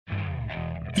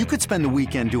You could spend the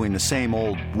weekend doing the same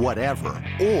old whatever,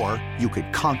 or you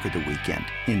could conquer the weekend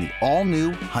in the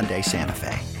all-new Hyundai Santa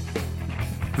Fe.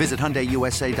 Visit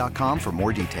HyundaiUSA.com for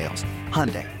more details.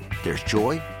 Hyundai, there's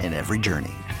joy in every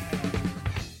journey.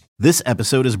 This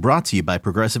episode is brought to you by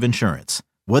Progressive Insurance.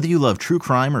 Whether you love true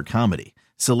crime or comedy,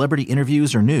 celebrity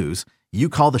interviews or news, you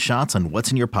call the shots on what's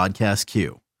in your podcast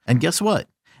queue. And guess what?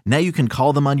 Now you can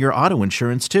call them on your auto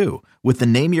insurance too with the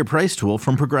Name Your Price tool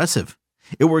from Progressive.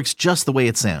 It works just the way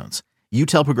it sounds. You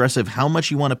tell Progressive how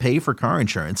much you want to pay for car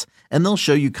insurance, and they'll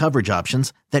show you coverage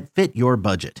options that fit your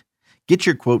budget. Get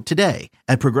your quote today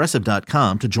at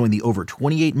Progressive.com to join the over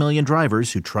 28 million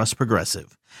drivers who trust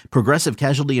Progressive. Progressive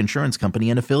Casualty Insurance Company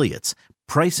and Affiliates.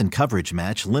 Price and coverage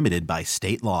match limited by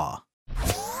state law.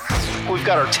 We've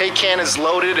got our take cannons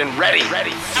loaded and ready.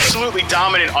 Absolutely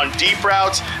dominant on deep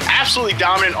routes. Absolutely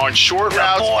dominant on short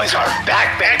routes. Boys are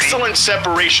back, baby. Excellent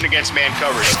separation against man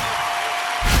coverage.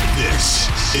 This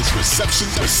is Reception,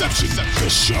 the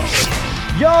show.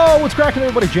 Yo, what's cracking,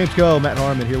 everybody? James Go, Matt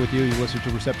Harmon here with you. You listen to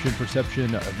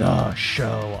Reception, the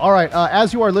show. All right,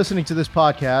 as you are listening to this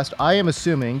podcast, I am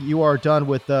assuming you are done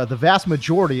with the vast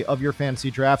majority of your fantasy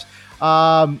drafts.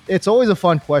 It's always a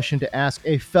fun question to ask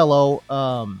a fellow,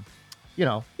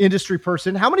 industry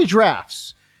person. How many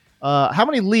drafts? How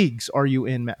many leagues are you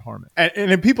in, Matt Harmon?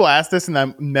 And if people ask this, and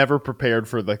I'm never prepared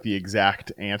for like the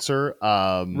exact answer.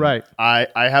 Right. I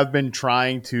have been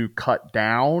trying to cut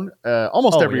down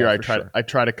almost every year. I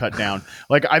try to cut down.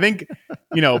 Like I think,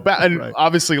 and right.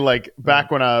 Obviously like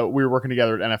back when we were working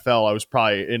together at NFL, I was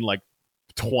probably in like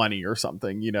 20 or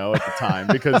something, at the time,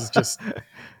 because just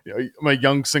I'm a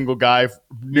young single guy,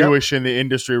 newish in the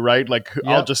industry, right? Like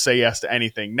I'll just say yes to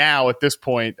anything. Now at this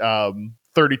point,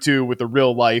 32 with the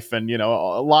real life and, a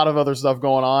lot of other stuff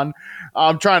going on.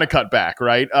 I'm trying to cut back.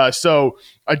 Right. So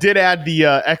I did add the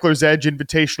Eckler's Edge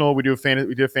Invitational. We did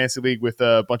a fantasy league with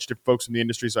a bunch of different folks in the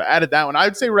industry. So I added that one. I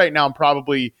would say right now I'm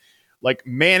probably like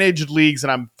managed leagues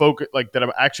and I'm focused like that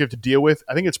I actually have to deal with.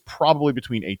 I think it's probably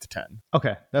between 8 to 10.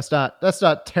 Okay. That's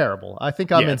not terrible. I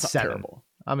think I'm in 7. Terrible.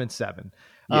 I'm in 7.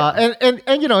 Yeah.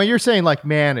 And you're saying like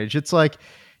manage. It's like,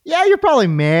 yeah, you're probably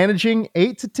managing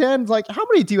 8 to 10. Like, how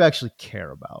many do you actually care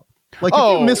about? Like,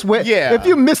 if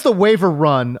you miss the waiver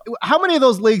run, how many of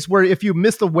those leagues where if you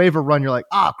miss the waiver run, you're like,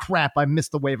 crap, I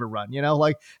missed the waiver run.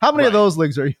 Like, how many of those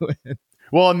leagues are you in?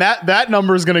 Well, and that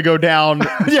number is going to go down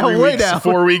down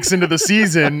 4 weeks into the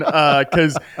season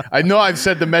because I know I've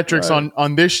said the metrics on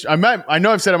this. I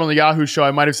know I've said them on the Yahoo show.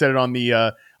 I might have said it on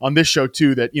the on this show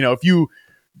too. That if you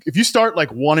start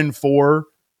like 1-4.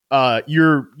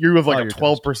 You have like a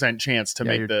 12% chance to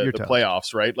make the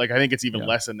playoffs, right? Like I think it's even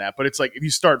less than that, but it's like if you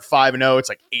start 5-0, it's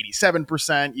like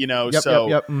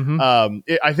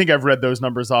 87%. I think I've read those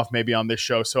numbers off maybe on this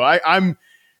show. So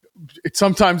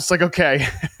sometimes it's like, okay,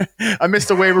 I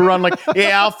missed a waiver run. Like,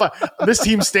 this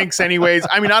team stinks anyways.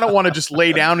 I mean, I don't want to just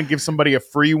lay down and give somebody a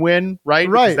free win, right?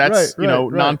 Because that's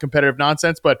non-competitive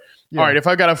nonsense. But all right, if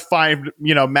I got to find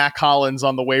Mac Hollins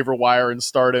on the waiver wire and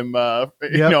start him,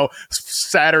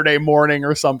 Saturday morning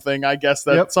or something, I guess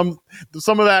that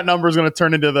some of that number is going to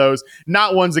turn into those,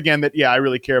 not ones again that I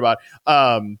really care about.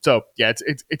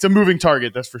 It's a moving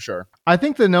target, that's for sure. I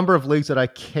think the number of leagues that I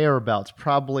care about is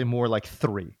probably more like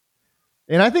 3.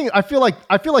 And I feel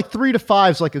like 3 to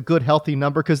 5 is like a good healthy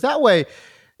number because that way,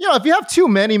 if you have too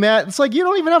many, Matt, it's like you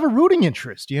don't even have a rooting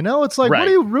interest. It's like, what are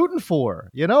you rooting for?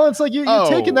 It's like you're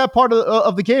taking that part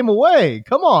of the game away.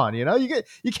 Come on, you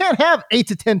can't have 8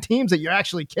 to 10 teams that you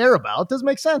actually care about. It doesn't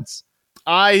make sense.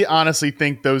 I honestly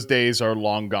think those days are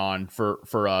long gone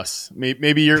for us.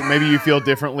 Maybe you feel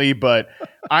differently, but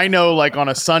I know like on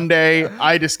a Sunday,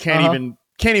 I just can't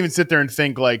even sit there and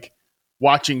think like,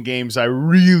 watching games I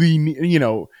really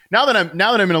now that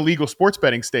I'm in a legal sports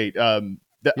betting state I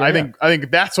think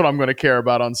that's what I'm going to care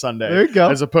about on Sunday. There you go.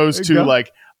 As opposed to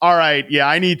like, all right,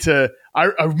 I need to I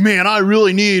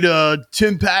really need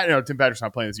Tim Patterson's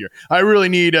not playing this year. I really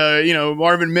need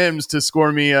Marvin Mims to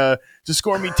score me 10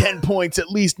 points at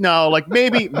least. No, like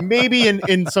maybe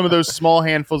in some of those small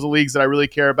handfuls of leagues that I really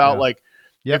care about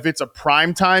if it's a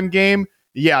primetime game.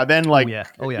 Yeah, then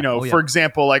for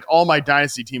example, like all my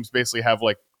dynasty teams basically have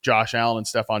like Josh Allen and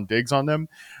Stephon Diggs on them,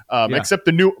 except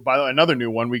another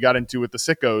new one we got into with the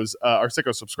Sickos, our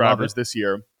Sicko subscribers this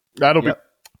year. That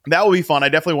will be fun. I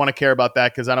definitely want to care about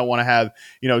that because I don't want to have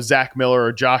Zach Miller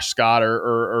or Josh Scott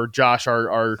or Josh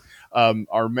our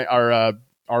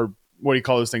what do you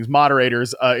call those things?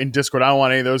 Moderators in Discord. I don't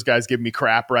want any of those guys giving me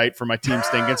crap, right, for my team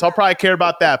stinking. So I'll probably care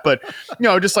about that. But,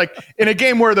 just like in a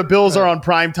game where the Bills are on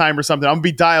prime time or something, I'm going to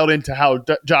be dialed into how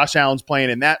Josh Allen's playing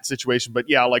in that situation. But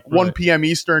 1 p.m.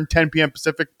 Eastern, 10 p.m.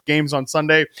 Pacific games on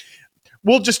Sunday.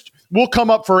 we'll come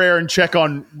up for air and check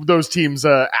on those teams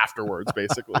afterwards,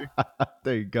 basically.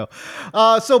 There you go.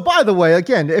 So by the way,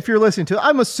 again, if you're listening to,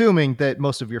 I'm assuming that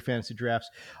most of your fantasy drafts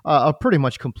are pretty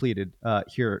much completed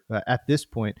here at this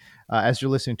point as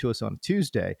you're listening to us on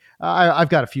Tuesday. I've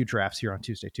got a few drafts here on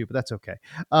Tuesday too, but that's okay.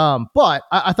 But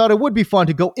I thought it would be fun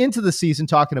to go into the season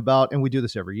talking about, and we do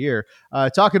this every year,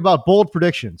 talking about bold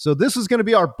predictions. So this is going to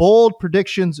be our bold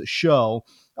predictions show.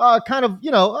 Kind of,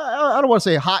 I don't want to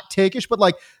say hot take-ish, but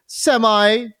like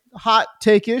semi-hot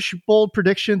take-ish bold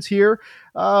predictions here.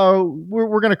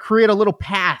 We're going to create a little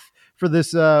path for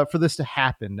this to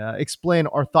happen. Explain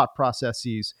our thought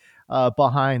processes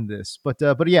behind this. But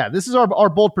yeah, this is our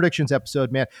bold predictions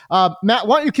episode, man. Matt,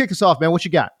 why don't you kick us off, man? What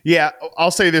you got? Yeah,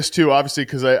 I'll say this too, obviously,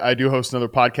 because I do host another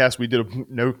podcast. We did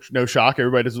a no shock.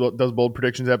 Everybody does bold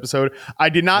predictions episode. I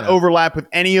did not overlap with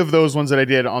any of those ones that I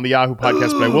did on the Yahoo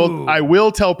podcast, but I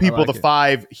will tell people the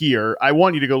 5 here. I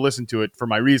want you to go listen to it for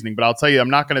my reasoning, but I'll tell you, I'm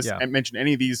not going to mention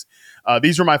any of these.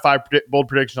 These were my 5 bold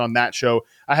predictions on that show.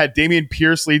 I had Dameon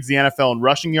Pierce leads the NFL in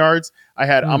rushing yards. I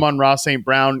had Amon-Ra St.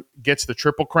 Brown gets the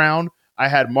triple crown. I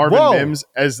had Marvin Mims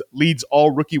as leads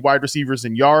all rookie wide receivers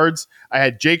in yards. I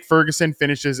had Jake Ferguson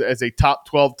finishes as a top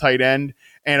 12 tight end.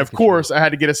 And of course, I had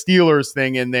to get a Steelers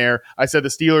thing in there. I said the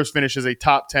Steelers finish as a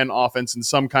top 10 offense in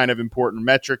some kind of important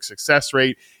metric, success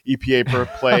rate, EPA per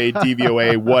play,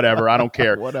 DVOA, whatever. I don't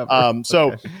care.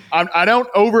 So I don't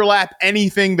overlap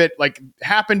anything that like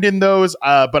happened in those,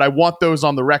 but I want those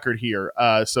on the record here.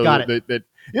 So that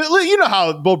you know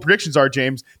how bold predictions are,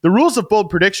 James. The rules of bold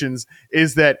predictions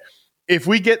is that if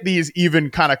we get these even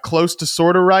kind of close to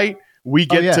sort of right, we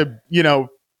get to,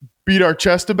 beat our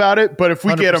chest about it. But if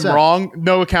we 100%. Get them wrong,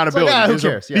 no accountability. Like, who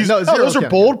cares? Those are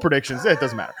bold predictions. It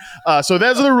doesn't matter. So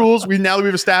those are the rules. Now that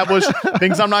we've established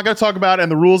things I'm not going to talk about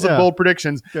and the rules of bold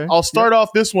predictions. Okay. I'll start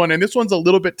off this one, and this one's a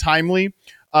little bit timely.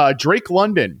 Drake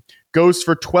London goes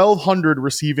for 1,200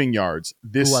 receiving yards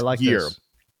this year. This.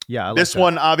 Yeah, I like this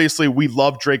one, obviously, we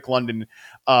love Drake London,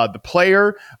 the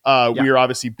player. We are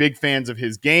obviously big fans of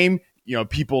his game.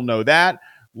 People know that.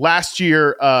 Last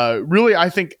year, really, I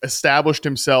think, established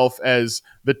himself as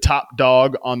the top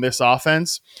dog on this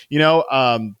offense.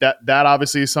 That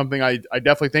obviously is something I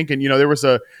definitely think. And, there was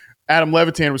Adam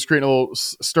Levitan was creating a little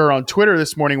stir on Twitter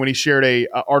this morning when he shared a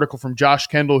article from Josh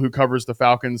Kendall, who covers the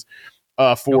Falcons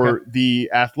for The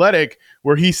Athletic,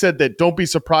 where he said that don't be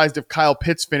surprised if Kyle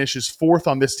Pitts finishes 4th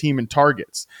on this team in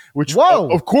targets, which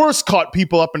of course caught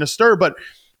people up in a stir. But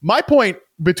my point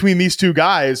between these two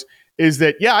guys is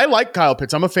that, I like Kyle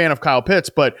Pitts. I'm a fan of Kyle Pitts,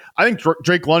 but I think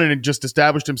Drake London had just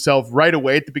established himself right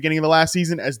away at the beginning of the last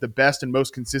season as the best and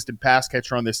most consistent pass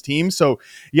catcher on this team. So,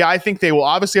 I think they will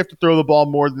obviously have to throw the ball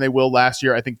more than they will last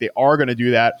year. I think they are going to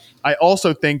do that. I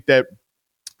also think that,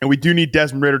 and we do need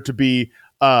Desmond Ridder to be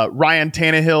Ryan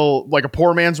Tannehill, like a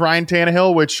poor man's Ryan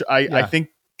Tannehill, which I think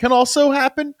can also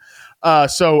happen.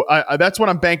 So that's what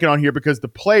I'm banking on here, because the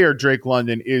player Drake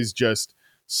London is just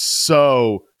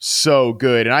so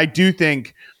good. And I do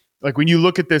think, like, when you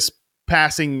look at this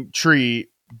passing tree,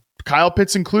 Kyle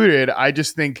Pitts included, I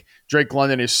just think Drake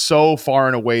London is so far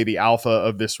and away the alpha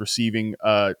of this receiving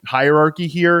hierarchy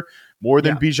here, more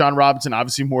than Bijan Robinson,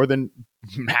 obviously more than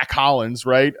Mac Hollins,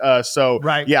 right?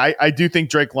 I do think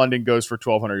Drake London goes for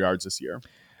 1,200 yards this year.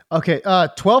 Okay,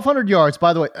 1,200 yards,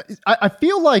 by the way. I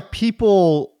feel like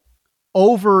people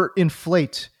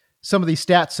overinflate some of these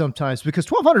stats sometimes, because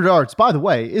 1,200 yards, by the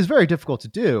way, is very difficult to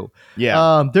do.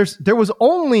 Yeah. There was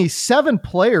only 7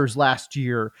 players last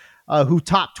year who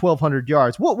topped 1,200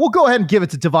 yards. We'll go ahead and give it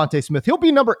to Devontae Smith. He'll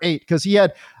be number 8 because he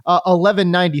had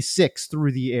 1196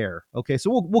 through the air. Okay,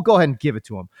 so we'll go ahead and give it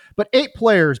to him. But 8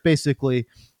 players basically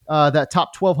that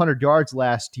topped 1,200 yards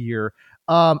last year.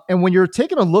 And when you're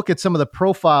taking a look at some of the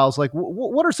profiles, like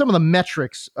what are some of the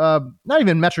metrics, not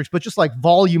even metrics, but just like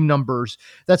volume numbers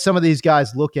that some of these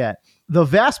guys look at? The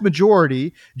vast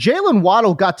majority, Jalen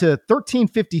Waddle got to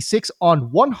 1,356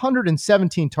 on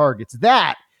 117 targets.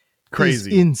 That is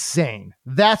insane.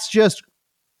 That's just,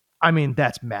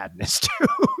 that's madness, dude.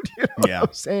 You know what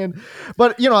I'm saying?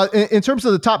 But, in terms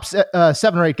of the top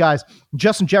 7 or 8 guys,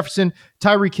 Justin Jefferson,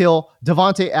 Tyreek Hill,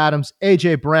 Devontae Adams,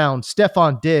 A.J. Brown,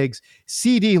 Stephon Diggs,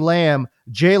 CeeDee Lamb,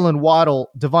 Jalen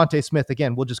Waddle, Devontae Smith.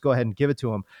 Again, we'll just go ahead and give it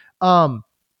to him.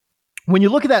 When you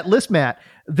look at that list, Matt,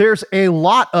 there's a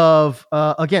lot of,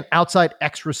 again, outside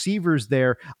X receivers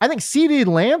there. I think CeeDee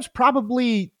Lamb's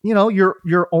probably,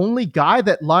 your only guy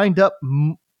that lined up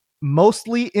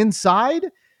mostly inside.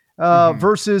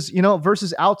 Versus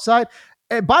outside.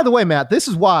 And by the way, Matt, this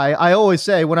is why I always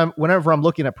say whenever I'm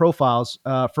looking at profiles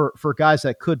for guys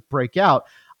that could break out,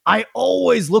 I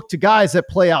always look to guys that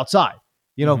play outside.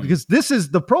 because this is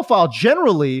the profile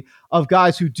generally of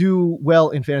guys who do well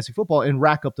in fantasy football and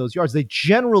rack up those yards. They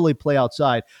generally play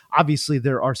outside. Obviously,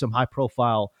 there are some high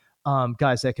profile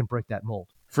guys that can break that mold.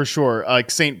 For sure.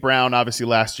 Like St. Brown, obviously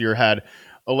last year had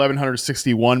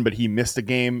 1,161, but he missed a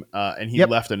game and he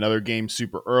left another game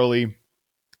super early.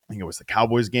 I think it was the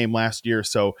Cowboys game last year.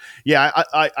 So yeah,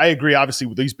 I agree. Obviously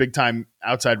with these big time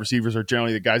outside receivers are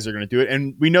generally the guys that are going to do it.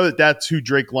 And we know that that's who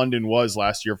Drake London was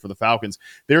last year for the Falcons.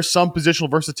 There's some positional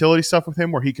versatility stuff with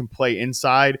him where he can play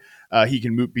inside. He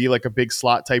can be like a big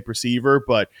slot type receiver.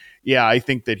 But yeah, I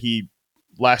think that he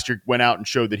last year went out and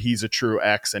showed that he's a true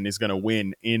X and is going to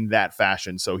win in that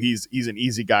fashion. So he's an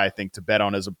easy guy, I think, to bet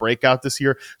on as a breakout this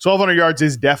year. 1,200 yards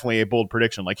is definitely a bold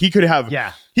prediction. Like he could have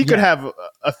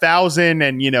 1,000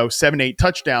 and 7-8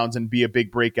 touchdowns and be a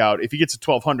big breakout. If he gets to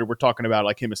 1,200, we're talking about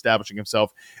like him establishing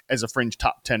himself as a fringe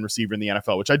top 10 receiver in the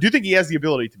NFL, which I do think he has the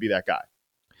ability to be that guy.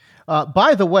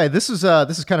 By the way, this is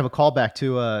kind of a callback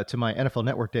to my NFL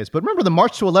Network days. But remember the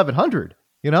March to 1,100?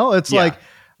 It's like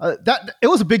that. It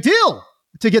was a big deal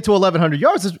to get to 1,100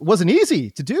 yards. It wasn't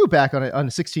easy to do back on a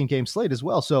 16-game slate as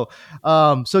well. So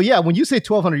yeah, when you say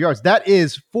 1,200 yards, that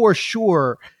is for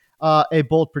sure a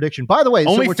bold prediction. By the way,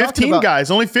 only 15 guys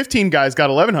got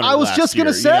 1,100. I was just going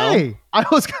to say,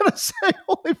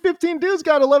 only 15 dudes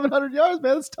got 1,100 yards,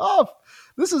 man. It's tough.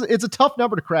 It's a tough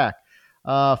number to crack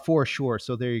for sure.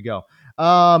 So there you go.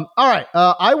 All right.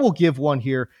 I will give one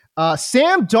here.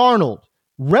 Sam Darnold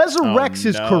resurrects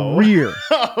his career.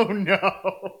 Oh no.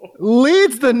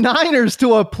 Leads the Niners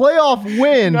to a playoff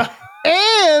win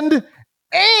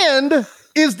and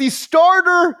is the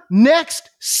starter next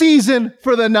season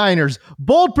for the Niners.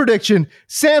 Bold prediction,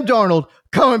 Sam Darnold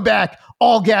coming back,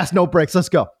 all gas, no brakes. Let's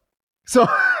go. So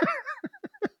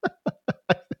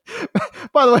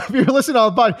by the way, if you're listening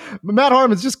on the pod, Matt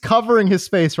Harmon's just covering his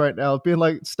face right now, being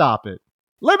like, stop it.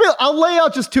 I'll lay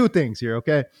out just two things here,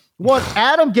 okay? One,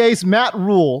 Adam Gase, Matt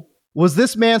Rule was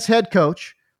this man's head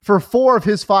coach for 4 of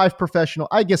his 5 professional,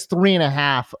 I guess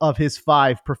 3.5 of his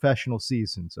 5 professional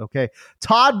seasons, okay?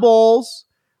 Todd Bowles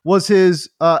was his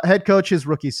head coach his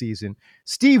rookie season.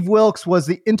 Steve Wilkes was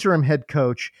the interim head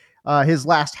coach his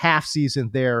last half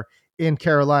season there in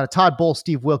Carolina. Todd Bowles,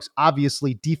 Steve Wilkes,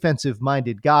 obviously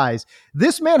defensive-minded guys.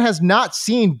 This man has not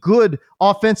seen good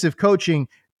offensive coaching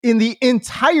in the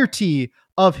entirety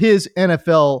of his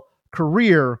NFL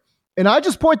career. And I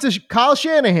just point to Kyle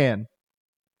Shanahan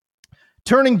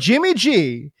turning Jimmy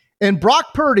G and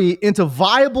Brock Purdy into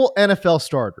viable NFL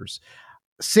starters.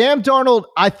 Sam Darnold,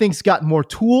 I think, has got more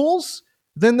tools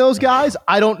than those guys.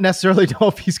 I don't necessarily know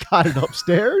if he's got it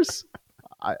upstairs.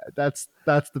 That's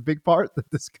the big part, that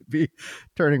this could be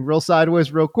turning real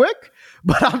sideways real quick.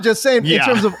 But I'm just saying, in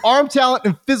terms of arm talent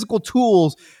and physical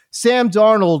tools, Sam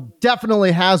Darnold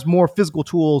definitely has more physical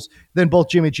tools than both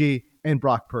Jimmy G and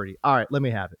Brock Purdy. All right, let me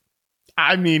have it.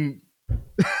 I mean,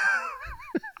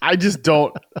 I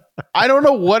don't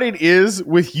know what it is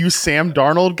with you Sam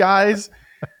Darnold guys.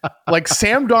 Like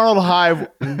Sam Darnold Hive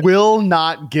will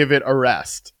not give it a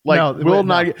rest.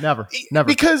 Never.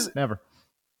 Because never.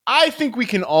 I think we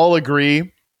can all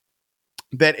agree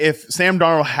that if Sam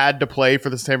Darnold had to play for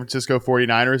the San Francisco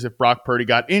 49ers, if Brock Purdy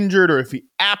got injured or if he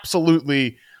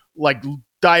absolutely like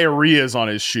diarrhea's on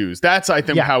his shoes, that's I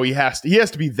think how he has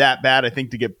to be that bad, I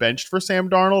think, to get benched for Sam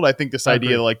Darnold. I think this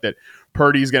idea like that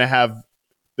Purdy's going to have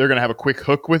a quick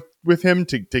hook with him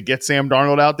to get Sam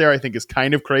Darnold out there, I think is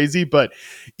kind of crazy. But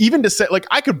even to say, like,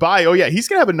 I could buy, he's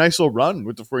going to have a nice little run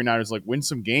with the 49ers, like win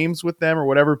some games with them or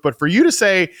whatever. But for you to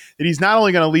say that he's not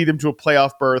only going to lead them to a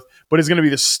playoff berth, but is going to be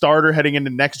the starter heading into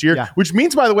next year, which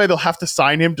means, by the way, they'll have to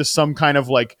sign him to some kind of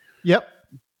like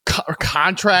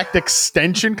contract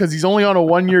extension because he's only on a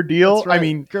 1-year deal. That's right. I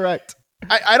mean, correct.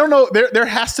 I don't know. There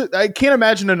has to, I can't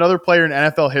imagine another player in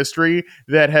NFL history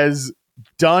that has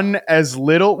done as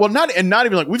little. Well, not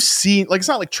even like we've seen, like, it's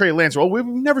not like Trey Lance. Well, we've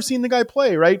never seen the guy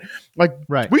play, right? Like,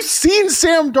 we've seen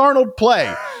Sam Darnold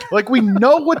play. Like, we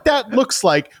know what that looks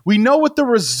like. We know what the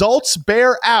results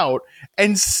bear out.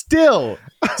 And still,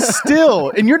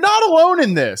 and you're not alone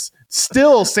in this.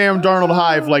 Still, Sam Darnold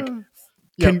Hive, like,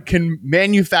 can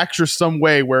manufacture some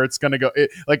way where it's going to go,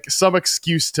 like some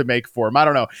excuse to make for him. I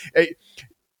don't know.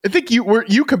 I think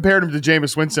you compared him to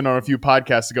Jameis Winston on a few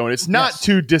podcasts ago, and it's not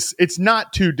too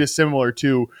dissimilar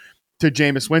to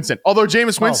Jameis Winston. Although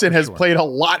Jameis Winston has played a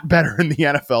lot better in the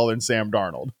NFL than Sam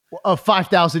Darnold.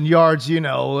 5,000 yards,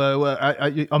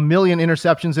 a million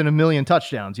interceptions and a million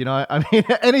touchdowns. I mean,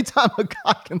 anytime a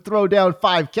guy can throw down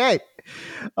 5K,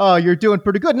 you're doing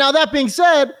pretty good. Now, that being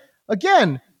said,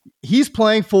 again, he's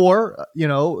playing for,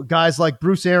 guys like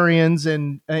Bruce Arians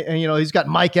and he's got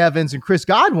Mike Evans and Chris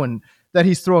Godwin that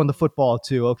he's throwing the football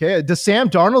to. Okay. Does Sam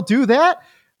Darnold do that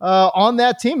on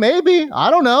that team? Maybe.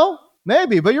 I don't know.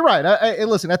 Maybe, but you're right.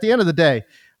 Listen, at the end of the day,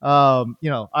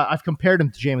 I've compared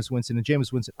him to Jameis Winston, and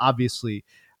Jameis Winston obviously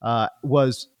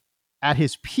was at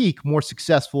his peak more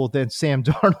successful than Sam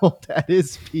Darnold at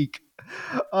his peak.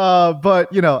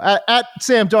 But at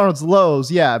Sam Darnold's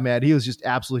lows, yeah, man, he was just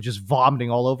absolutely just vomiting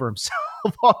all over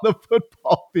himself on the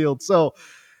football field. So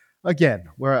again,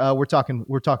 we're talking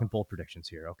bold predictions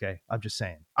here. Okay. I'm just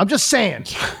saying.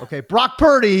 Okay. Brock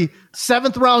Purdy,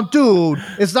 7th round dude.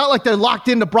 It's not like they're locked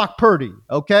into Brock Purdy.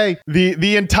 Okay.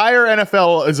 The entire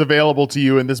NFL is available to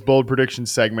you in this bold prediction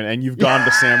segment, and you've gone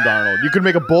to Sam Darnold. You could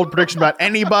make a bold prediction about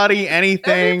anybody,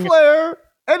 anything, any player,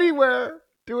 anywhere.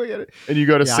 Doing it. And you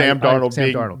go to Sam Darnold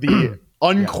being Darnold. the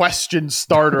unquestioned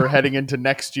starter heading into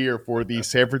next year for the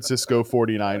San Francisco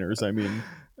 49ers. I mean,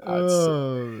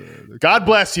 God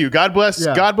bless you. God bless you,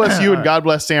 and God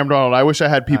bless Sam Darnold. I wish I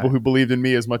had people who believed in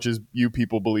me as much as you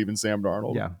people believe in Sam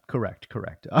Darnold. Yeah, correct.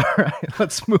 All right,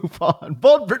 let's move on.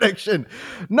 Bold prediction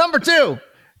number 2.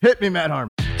 Hit me, Matt Harmon.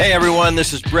 Hey everyone,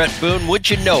 this is Brett Boone. Would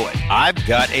you know it? I've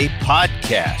got a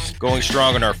podcast going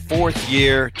strong in our 4th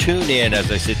year. Tune in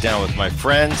as I sit down with my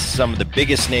friends, some of the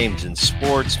biggest names in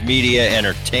sports, media,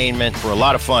 entertainment, for a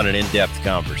lot of fun and in-depth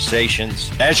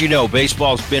conversations. As you know,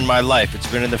 baseball's been my life. It's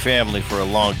been in the family for a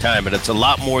long time, but it's a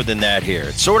lot more than that here.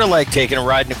 It's sort of like taking a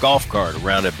ride in a golf cart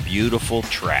around a beautiful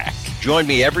track. Join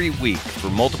me every week for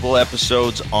multiple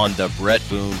episodes on the Brett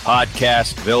Boone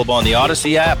Podcast, available on the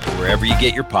Odyssey app or wherever you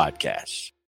get your podcasts.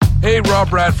 Hey, Rob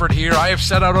Bradford here. I have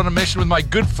set out on a mission with my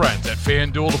good friends at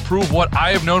FanDuel to prove what I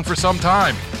have known for some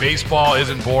time. Baseball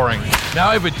isn't boring. Now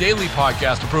I have a daily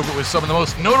podcast to prove it with some of the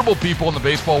most notable people in the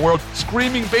baseball world,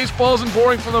 screaming baseball isn't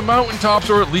boring from the mountaintops,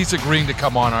 or at least agreeing to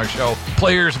come on our show.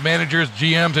 Players, managers,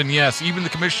 GMs, and yes, even the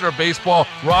commissioner of baseball,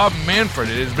 Rob Manfred.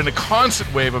 It has been a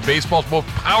constant wave of baseball's most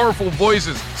powerful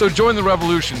voices. So join the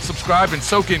revolution. Subscribe and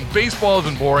soak in Baseball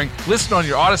Isn't Boring. Listen on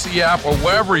your Odyssey app or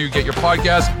wherever you get your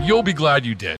podcast. You'll be glad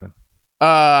you did.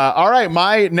 All right.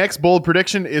 My next bold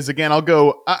prediction is, again,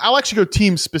 I'll actually go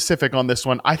team specific on this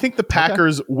one. I think the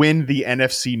Packers win the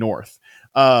NFC North.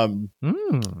 And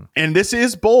this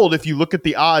is bold if you look at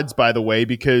the odds, by the way,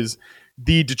 because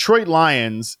the Detroit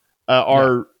Lions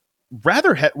are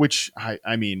rather,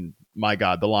 I mean, my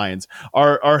God, the Lions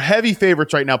are heavy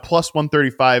favorites right now, plus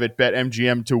 135 at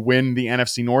BetMGM to win the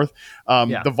NFC North.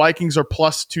 The Vikings are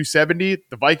plus 270.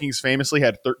 The Vikings famously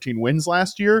had 13 wins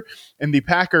last year, and the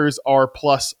Packers are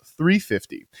plus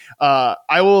 350.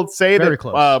 I will say very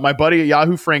that my buddy at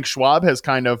Yahoo, Frank Schwab, has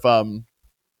kind of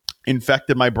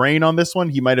infected my brain on this one.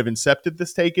 He might have incepted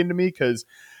this take into me because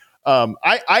I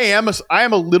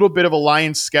am a little bit of a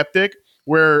Lions skeptic,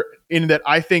 where in that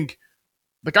I think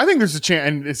there's a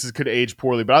chance, and could age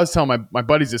poorly, but I was telling my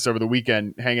buddies this over the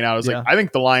weekend hanging out. I was like, I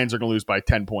think the Lions are going to lose by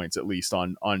 10 points at least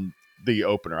on the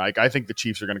opener. I think the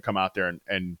Chiefs are going to come out there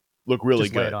and look really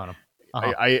just good. Lay it on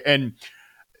them.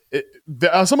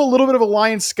 So I'm a little bit of a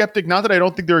Lions skeptic. Not that I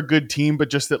don't think they're a good team, but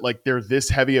just that like they're this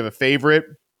heavy of a favorite.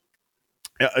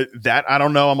 That I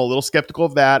don't know. I'm a little skeptical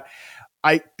of that.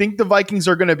 I think the Vikings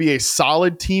are going to be a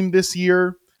solid team this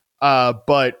year,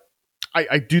 but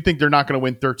I do think they're not going to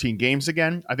win 13 games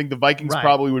again. I think the Vikings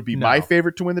probably would be my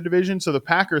favorite to win the division. So the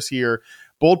Packers here,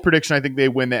 bold prediction, I think they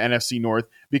win the NFC North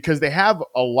because they have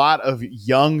a lot of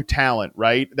young talent,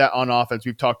 right? That on offense,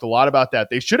 we've talked a lot about that.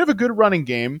 They should have a good running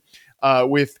game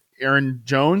with Aaron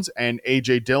Jones and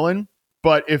A.J. Dillon.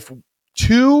 But if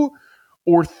 2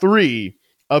 or 3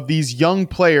 of these young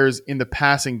players in the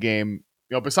passing game,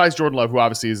 besides Jordan Love, who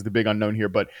obviously is the big unknown here,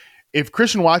 but if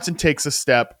Christian Watson takes a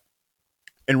step,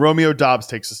 and Romeo Doubs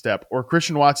takes a step, or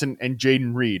Christian Watson and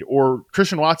Jaden Reed, or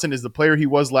Christian Watson is the player he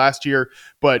was last year,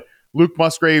 but Luke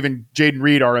Musgrave and Jaden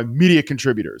Reed are immediate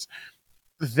contributors.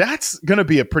 That's going to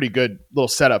be a pretty good little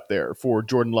setup there for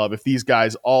Jordan Love if these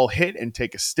guys all hit and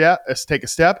take a step.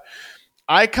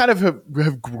 I kind of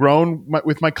have grown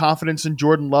with my confidence in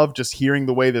Jordan Love, just hearing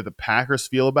the way that the Packers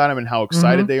feel about him and how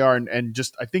excited they are. And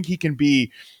just, I think he can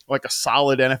be like a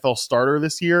solid NFL starter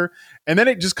this year. And then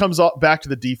it just comes back to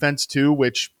the defense too,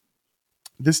 which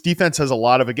this defense has a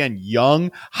lot of, again,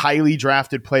 young, highly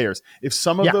drafted players. If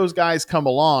some of those guys come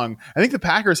along, I think the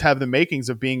Packers have the makings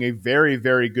of being a very,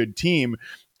 very good team.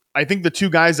 I think the 2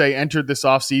 guys I entered this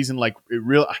offseason,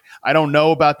 I don't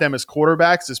know about them as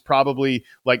quarterbacks, is probably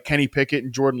like Kenny Pickett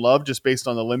and Jordan Love, just based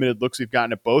on the limited looks we've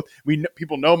gotten at both.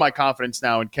 People know my confidence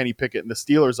now in Kenny Pickett and the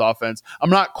Steelers offense. I'm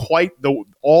not quite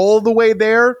all the way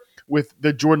there with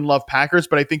the Jordan Love Packers,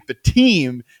 but I think the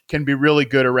team can be really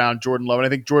good around Jordan Love. And I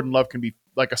think Jordan Love can be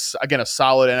a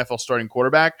solid NFL starting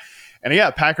quarterback. And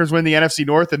yeah, Packers win the NFC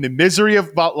North, and the misery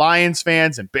of Lions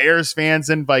fans and Bears fans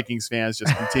and Vikings fans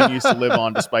just continues to live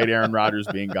on despite Aaron Rodgers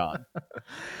being gone.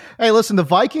 Hey, listen, the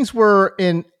Vikings were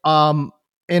in an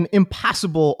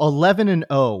impossible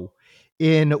 11-0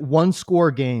 in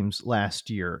one-score games last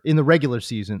year in the regular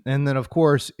season. And then, of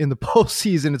course, in the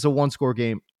postseason, it's a one-score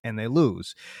game and they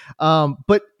lose.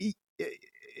 But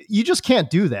you just can't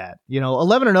do that.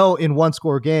 11-0 in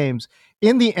one-score games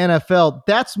in the NFL,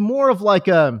 that's more of like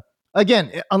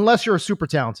again, unless you're a super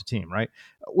talented team, right?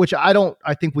 Which I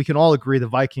think we can all agree the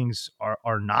Vikings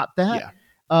are not that.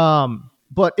 Yeah.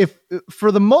 But if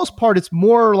for the most part, it's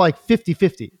more like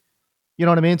 50-50. You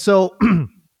know what I mean? So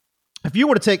if you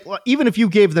were to take, even if you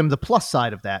gave them the plus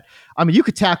side of that, I mean, you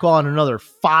could tack on another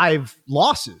 5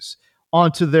 losses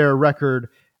onto their record,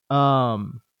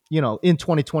 in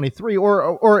 2023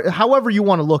 or however you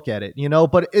want to look at it,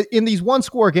 but in these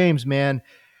one-score games, man,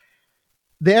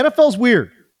 the NFL's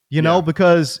weird,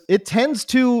 because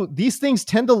these things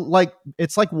tend to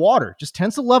it's like water, just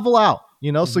tends to level out,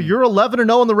 So you're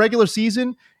 11-0 in the regular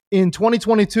season in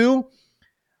 2022.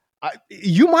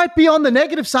 You might be on the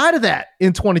negative side of that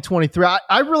in 2023.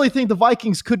 I really think the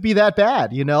Vikings could be that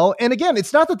bad, And again,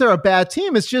 it's not that they're a bad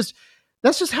team. It's just,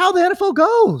 that's just how the NFL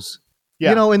goes,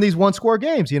 in these one-score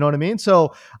games. You know what I mean?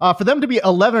 So for them to be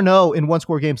 11-0 in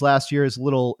one-score games last year is a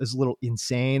little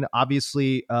insane.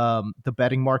 Obviously, the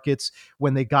betting markets,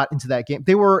 when they got into that game,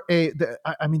 they were a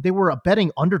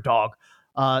betting underdog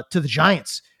to the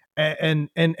Giants, and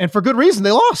for good reason. They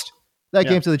lost that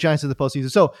game to the Giants in the postseason.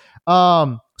 So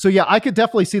yeah, I could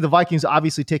definitely see the Vikings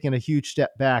obviously taking a huge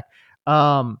step back.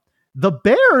 The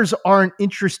Bears are an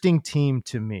interesting team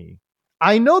to me.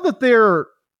 I know that they're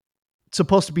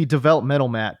supposed to be developmental,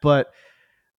 Matt, but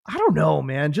I don't know,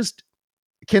 man. Just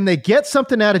can they get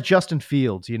something out of Justin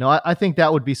Fields? I think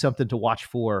that would be something to watch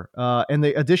for. And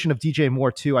the addition of DJ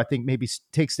Moore too, I think maybe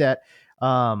takes the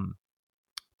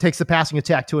passing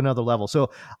attack to another level.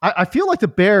 So I feel like the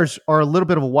Bears are a little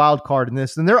bit of a wild card in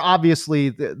this, and they're obviously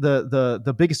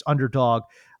the biggest underdog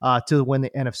to win the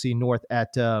NFC North at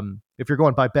if you're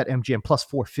going by BetMGM plus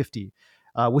 450,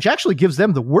 which actually gives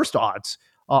them the worst odds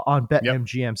on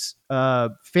BetMGM's.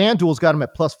 FanDuel's got them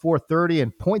at plus 430,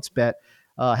 and PointsBet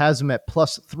has them at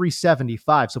plus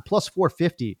 375. So plus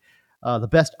 450, the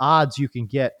best odds you can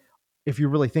get if you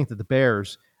really think that the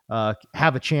Bears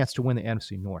have a chance to win the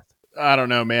NFC North. I don't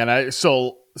know, man.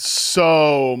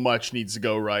 So much needs to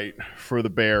go right for the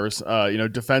Bears.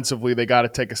 Defensively, they got to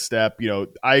take a step.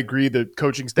 I agree. The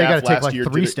coaching staff last year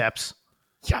 3 steps.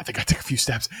 Yeah, I think I took a few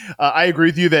steps. I agree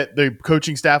with you that the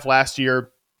coaching staff last year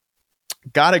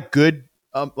got a good,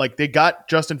 they got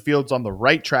Justin Fields on the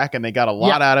right track, and they got a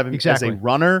lot out of him as a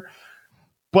runner.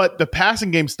 But the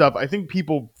passing game stuff, I think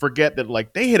people forget that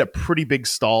they hit a pretty big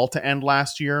stall to end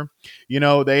last year.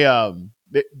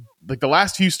 The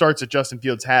last few starts that Justin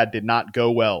Fields had did not go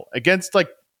well against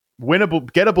winnable,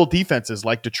 gettable defenses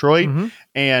like Detroit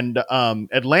and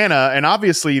Atlanta. And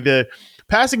obviously the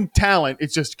passing talent,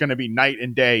 it's just going to be night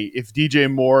and day if DJ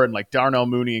Moore and Darnell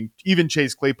Mooney and even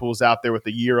Chase Claypool is out there with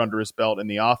a year under his belt in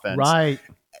the offense. Right.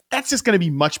 That's just going to be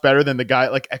much better than the guy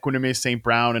like Equanimeous St.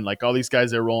 Brown and all these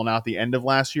guys that are rolling out the end of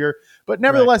last year. But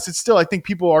nevertheless, It's still, I think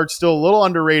people are still a little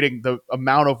underrating the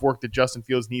amount of work that Justin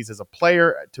Fields needs as a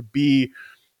player to be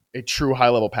a true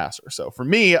high-level passer. So for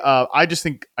me, I just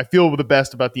think I feel the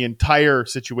best about the entire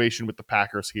situation with the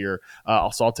Packers here.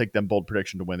 So I'll take them bold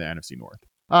prediction to win the NFC North.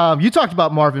 You talked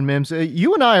about Marvin Mims.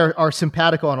 You and I are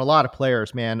simpatico on a lot of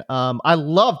players, man. I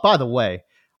loved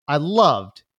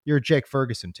your Jake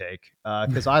Ferguson take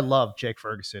because I love Jake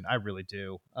Ferguson. I really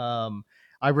do.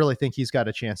 I really think he's got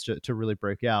a chance to really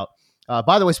break out.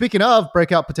 By the way, speaking of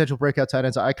potential breakout tight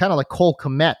ends, I kind of like Cole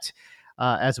Kmet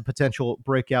as a potential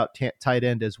breakout tight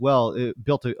end as well. It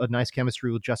built a nice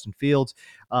chemistry with Justin Fields.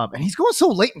 And he's going so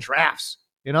late in drafts.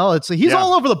 He's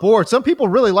all over the board. Some people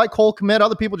really like Cole Kmet.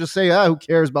 Other people just say, who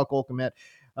cares about Cole Kmet?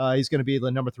 He's going to be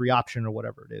the number 3 option or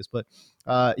whatever it is. But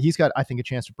he's got, I think, a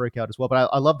chance to break out as well.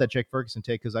 But I love that Jake Ferguson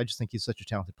take because I just think he's such a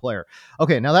talented player.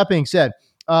 Okay, now that being said,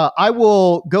 I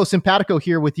will go simpatico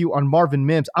here with you on Marvin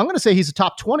Mims. I'm going to say he's a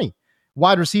top 20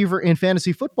 wide receiver in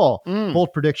fantasy football.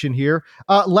 Bold prediction here.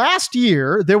 Last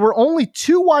year, there were only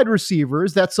 2 wide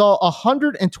receivers that saw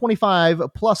 125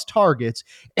 plus targets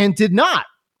and did not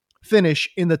finish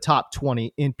in the top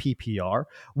 20 in PPR.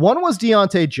 One was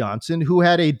Deontay Johnson, who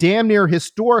had a damn near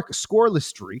historic scoreless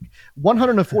streak,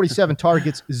 147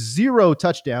 targets, 0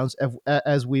 touchdowns,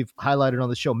 as we've highlighted on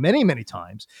the show many, many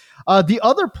times. The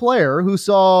other player who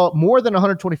saw more than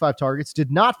 125 targets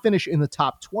did not finish in the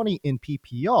top 20 in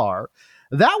PPR.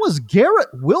 That was Garrett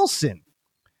Wilson.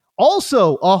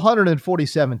 also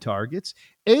 147 targets,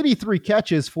 83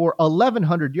 catches for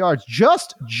 1,100 yards,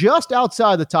 just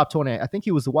outside the top 20. I think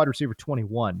he was the wide receiver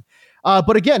 21.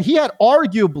 But again, he had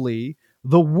arguably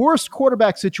the worst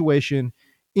quarterback situation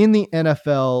in the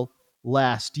NFL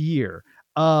last year.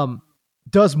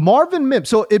 Does Marvin Mims,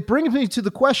 so it brings me to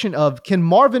the question of, can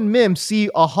Marvin Mims see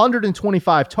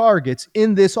 125 targets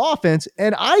in this offense?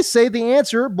 And I say the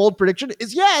answer, bold prediction,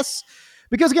 is yes.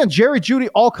 Because again, Jerry Jeudy,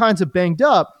 all kinds of banged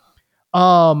up.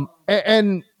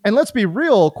 And let's be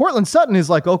real, Courtland Sutton is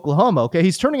like Oklahoma, okay?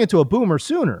 He's turning into a boomer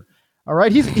sooner, all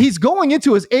right? He's going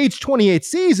into his age 28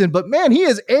 season, but man, he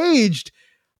has aged,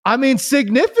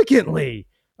 significantly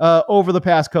over the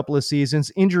past couple of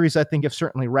seasons. Injuries, I think, have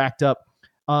certainly racked up.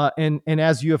 And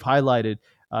as you have highlighted,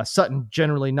 Sutton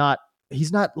generally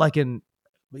he's not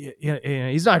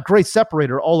a great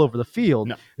separator all over the field.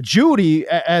 No. Jeudy,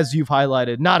 as you've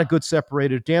highlighted, not a good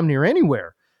separator damn near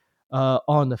anywhere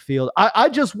on the field. I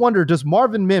just wonder, does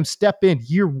Marvin Mims step in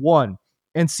year one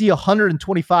and see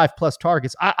 125 plus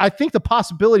targets? I think the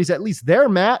possibility is at least there,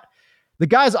 Matt. The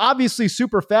guy's obviously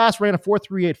super fast, ran a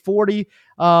 4.38 40.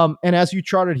 And as you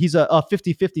charted, he's a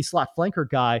 50-50 slot flanker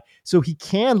guy. So he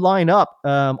can line up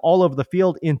all over the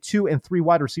field in 2 and 3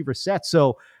 wide receiver sets.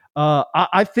 So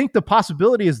I think the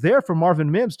possibility is there for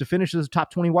Marvin Mims to finish as a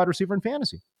top 20 wide receiver in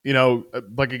fantasy.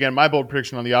 Again, my bold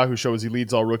prediction on the Yahoo show is he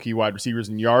leads all rookie wide receivers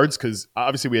in yards, because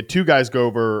obviously we had 2 guys go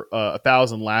over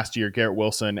 1,000 last year, Garrett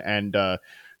Wilson and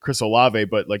Chris Olave,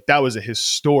 but that was a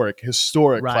historic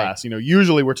right. class.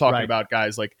 Usually we're talking about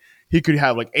guys like he could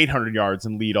have 800 yards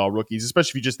and lead all rookies, especially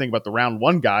if you just think about the round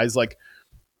 1 guys.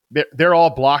 They're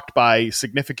all blocked by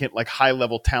significant, high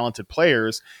level talented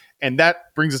players. And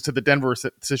that brings us to the Denver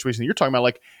situation that you're talking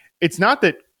about. It's not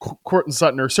that Courtland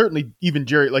Sutton or certainly even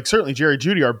Jerry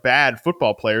Jeudy are bad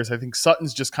football players. I think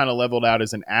Sutton's just kind of leveled out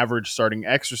as an average starting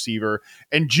X receiver,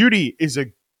 and Jeudy is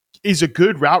a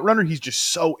good route runner. He's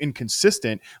just so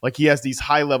inconsistent. He has these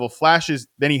high level flashes,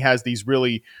 then he has these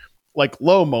really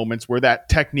low moments where that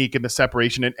technique and the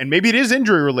separation, and maybe it is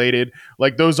injury related,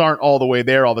 those aren't all the way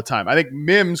there all the time. I think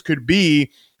Mims could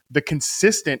be the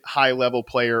consistent high level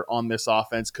player on this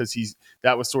offense, because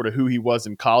that was sort of who he was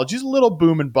in college. He's a little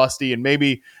boom and busty, and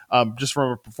maybe just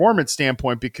from a performance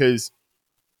standpoint, because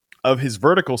of his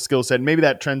vertical skill set, maybe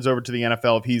that trends over to the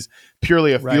NFL if he's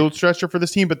purely a field stretcher for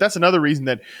this team. But that's another reason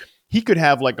that he could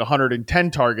have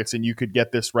 110 targets and you could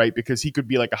get this right, because he could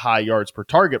be a high yards per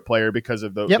target player because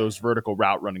of those vertical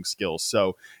route running skills.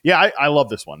 So yeah, I love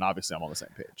this one. Obviously I'm on the same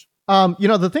page.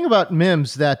 The thing about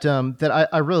Mims that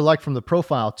I really liked from the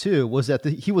profile too was that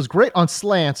he was great on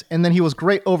slants, and then he was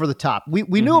great over the top.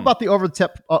 We knew about the over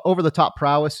the top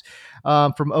prowess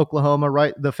from Oklahoma,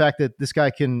 right? The fact that this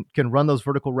guy can run those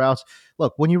vertical routes.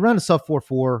 Look, when you run a sub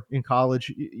 4.4 in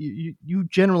college, you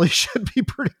generally should be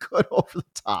pretty good over the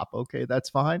top. Okay, that's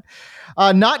fine.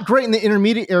 Not great in the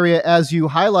intermediate area, as you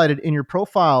highlighted in your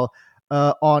profile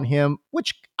on him,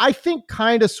 which I think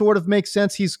kind of sort of makes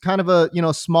sense. He's kind of a,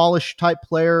 smallish type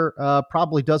player,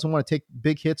 probably doesn't want to take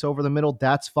big hits over the middle.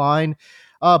 That's fine.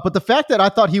 But the fact that I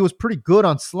thought he was pretty good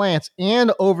on slants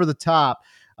and over the top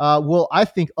will, I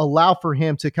think, allow for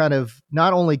him to kind of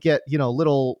not only get,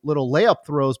 little layup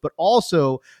throws, but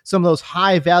also some of those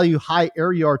high value, high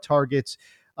air yard targets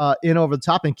in over the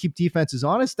top and keep defenses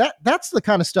honest. That's the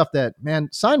kind of stuff that, man,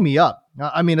 sign me up.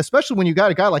 Especially when you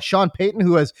got a guy like Sean Payton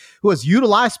who has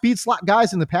utilized speed slot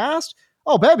guys in the past.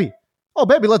 Oh baby,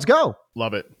 let's go.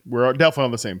 Love it. We're definitely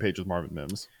on the same page with Marvin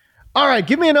Mims. All right,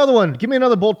 give me another one. Give me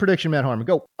another bold prediction, Matt Harmon.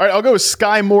 Go. All right, I'll go with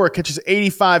Sky Moore. Catches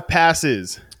 85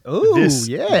 passes this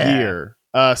year.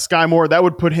 Sky Moore, that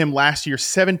would put him last year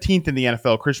 17th in the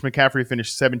NFL. Christian McCaffrey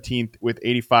finished 17th with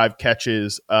 85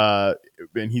 catches, and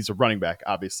he's a running back,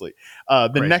 obviously.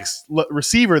 The next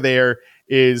receiver there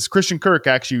is Christian Kirk,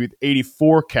 actually, with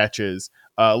 84 catches,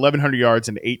 1,100 yards,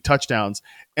 and 8 touchdowns.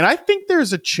 And I think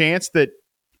there's a chance that,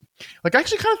 I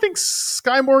actually kind of think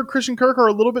Sky Moore and Christian Kirk are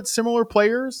a little bit similar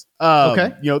players.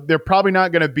 Okay. They're probably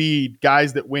not going to be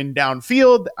guys that win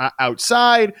downfield,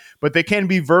 outside, but they can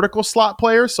be vertical slot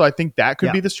players. So I think that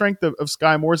could be the strength of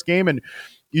Sky Moore's game. And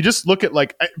you just look at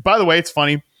by the way, it's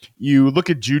funny. You look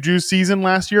at Juju's season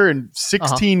last year in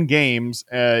 16 games,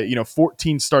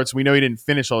 14 starts. We know he didn't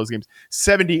finish all those games,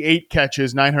 78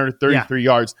 catches, 933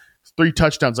 yards. 3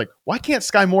 touchdowns. Why can't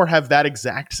Sky Moore have that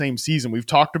exact same season? We've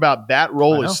talked about that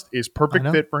role is perfect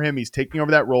fit for him. He's taking over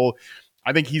that role.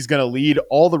 I think he's going to lead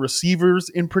all the receivers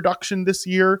in production this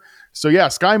year. So yeah,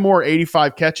 Sky Moore,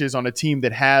 85 catches on a team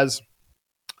that has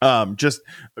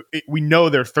we know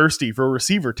they're thirsty for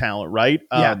receiver talent, right?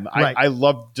 Right. I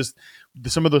love just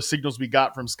some of those signals we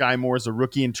got from Sky Moore as a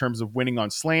rookie in terms of winning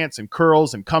on slants and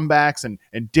curls and comebacks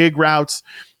and dig routes.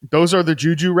 Those are the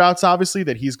juju routes, obviously,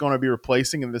 that he's going to be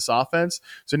replacing in this offense.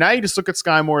 So now you just look at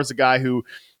Sky Moore as a guy who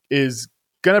is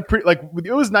going to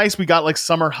it was nice we got like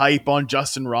summer hype on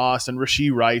Justin Ross and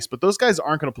Rashee Rice, but those guys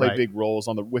aren't going to play big roles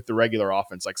with the regular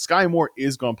offense. Like Sky Moore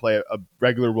is going to play a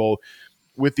regular role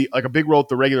with a big role with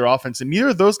the regular offense, and neither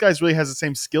of those guys really has the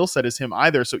same skill set as him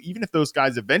either. So even if those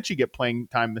guys eventually get playing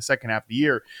time in the second half of the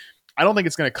year, I don't think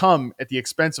it's going to come at the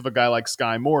expense of a guy like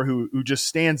Sky Moore, who just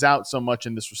stands out so much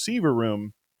in this receiver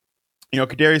room.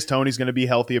 Kadarius Toney's going to be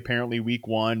healthy apparently week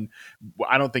 1.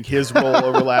 I don't think his role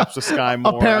overlaps with Sky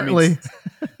Moore. Apparently.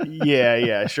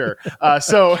 Yeah, sure.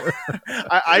 So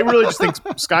I really just think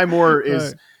Sky Moore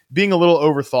is being a little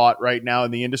overthought right now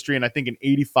in the industry. And I think an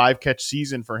 85 catch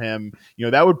season for him,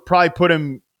 that would probably put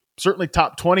him certainly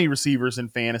top 20 receivers in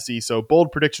fantasy. So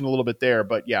bold prediction a little bit there,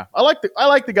 but yeah, I like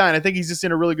the guy. And I think he's just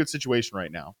in a really good situation right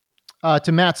now.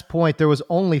 To Matt's point, there was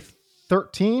only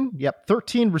 13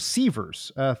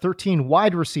 receivers, 13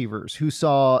 wide receivers who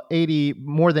saw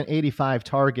more than 85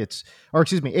 targets,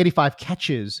 85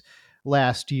 catches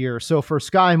last year. So for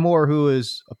Sky Moore, who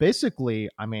is basically,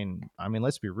 I mean,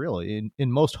 let's be real, in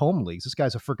most home leagues, this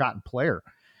guy's a forgotten player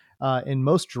in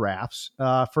most drafts.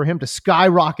 For him to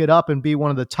skyrocket up and be one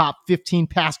of the top 15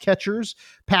 pass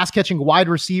catching wide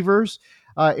receivers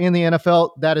in the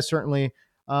NFL, that is certainly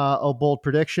a bold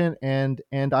prediction, and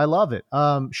I love it.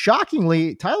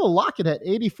 Shockingly, Tyler Lockett had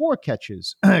 84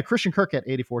 catches. Christian Kirk had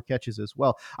 84 catches as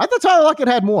well. I thought Tyler Lockett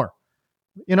had more.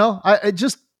 I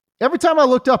just every time I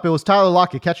looked up, it was Tyler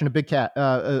Lockett catching a big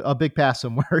pass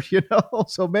somewhere.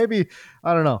 So maybe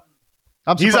I don't know.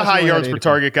 He's a high yards per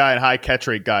target guy and high catch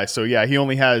rate guy. So yeah, he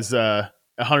only has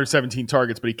 117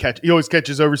 targets, but he always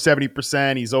catches over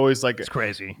 70%. He's always like, it's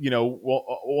crazy,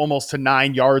 almost to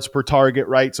 9 yards per target.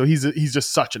 Right. So he's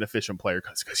just such an efficient player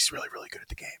because he's really, really good at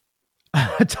the game.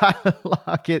 Tyler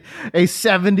Lockett, a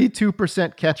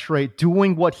 72% catch rate,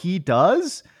 doing what he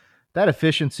does. That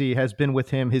efficiency has been with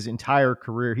him his entire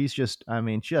career. He's just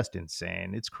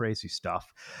insane. It's crazy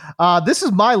stuff. This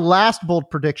is my last bold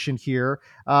prediction here.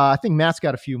 I think Matt's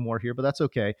got a few more here, but that's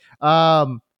okay.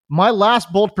 My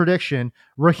last bold prediction,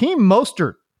 Raheem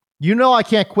Mostert. I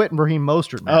can't quit Raheem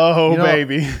Mostert, man. Oh,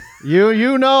 baby.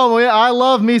 I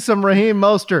love me some Raheem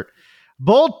Mostert.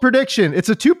 Bold prediction. It's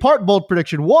a 2-part bold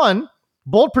prediction. One,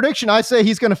 bold prediction, I say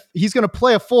he's gonna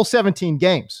play a full 17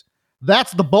 games.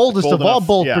 That's the boldest of all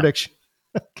bold prediction.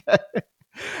 Okay.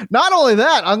 Not only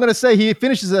that, I'm going to say he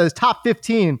finishes as top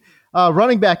 15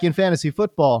 running back in fantasy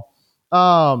football.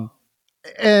 And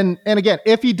again,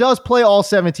 if he does play all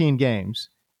 17 games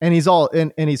and he's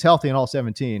healthy in all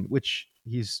 17, which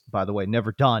he's, by the way,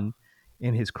 never done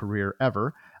in his career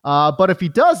ever. But if he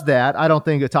does that, I don't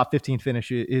think a top 15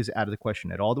 finish is out of the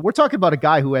question at all. We're talking about a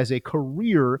guy who has a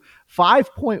career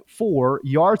 5.4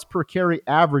 yards per carry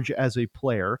average as a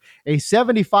player, a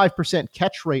 75%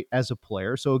 catch rate as a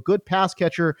player. So a good pass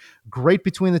catcher, great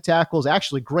between the tackles,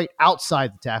 actually great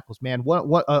outside the tackles, man.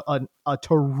 What a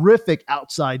terrific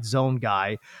outside zone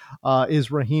guy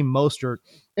is Raheem Mostert.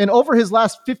 And over his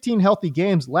last 15 healthy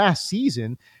games last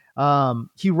season,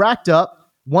 he racked up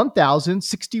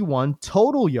 1,061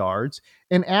 total yards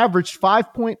and averaged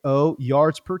 5.0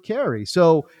 yards per carry.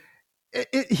 So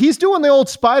he's doing the old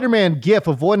Spider-Man gif,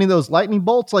 avoiding those lightning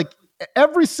bolts. Like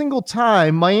every single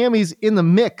time Miami's in the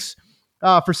mix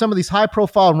for some of these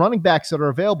high-profile running backs that are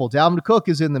available. Dalvin Cook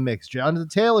is in the mix. Jonathan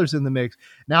Taylor's in the mix.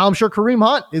 Now I'm sure Kareem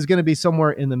Hunt is going to be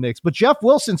somewhere in the mix. But Jeff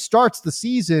Wilson starts the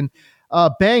season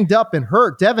banged up and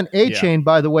hurt. Devin Achane,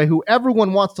 by the way, who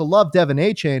everyone wants to love, Devin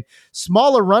Achane,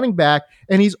 smaller running back,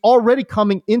 and he's already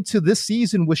coming into this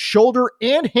season with shoulder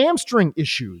and hamstring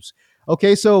issues.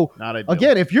 Okay, so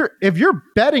again, if you're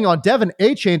betting on Devin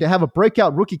Achane to have a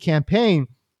breakout rookie campaign,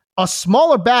 a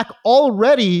smaller back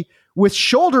already with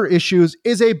shoulder issues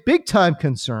is a big time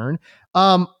concern.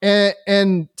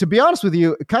 And to be honest with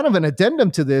you, kind of an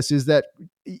addendum to this is that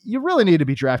you really need to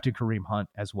be drafting Kareem Hunt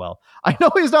as well. I know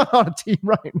he's not on a team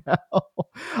right now.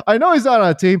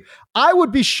 I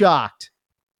would be shocked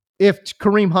if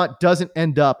Kareem Hunt doesn't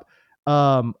end up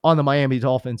on the Miami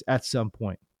Dolphins at some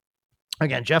point.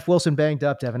 Again, Jeff Wilson banged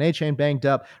up, Devin Achane banged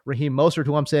up, Raheem Mostert,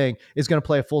 who I'm saying is going to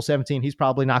play a full 17. He's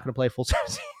probably not going to play a full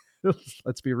 17.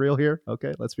 Let's be real here.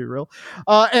 Okay, let's be real.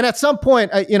 And at some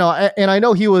point, and I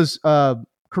know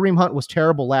Kareem Hunt was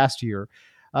terrible last year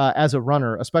as a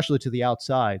runner, especially to the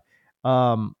outside.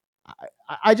 I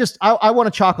want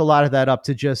to chalk a lot of that up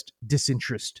to just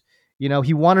disinterest.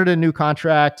 He wanted a new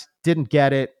contract, didn't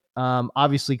get it,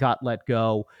 obviously got let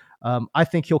go. I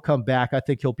think he'll come back. I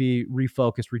think he'll be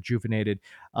refocused, rejuvenated,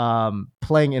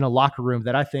 playing in a locker room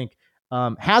that I think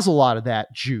has a lot of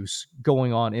that juice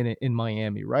going on in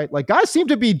Miami, right? Like guys seem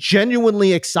to be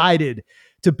genuinely excited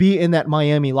to be in that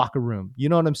Miami locker room. You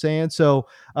know what I'm saying? So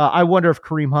I wonder if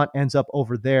Kareem Hunt ends up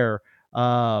over there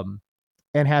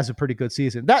and has a pretty good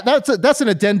season. That's an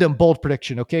addendum bold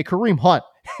prediction. Okay. Kareem Hunt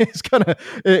is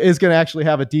gonna actually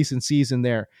have a decent season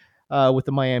there with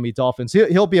the Miami Dolphins.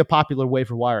 He'll be a popular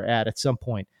waiver wire ad at some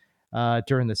point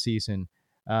during the season.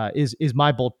 Is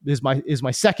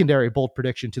my secondary bold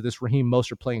prediction to this Raheem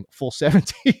Mostert playing full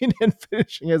 17 and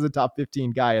finishing as a top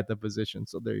 15 guy at the position.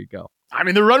 So there you go. I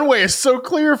mean, the runway is so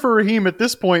clear for Raheem at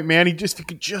this point, man. He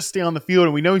could just stay on the field,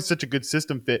 and we know he's such a good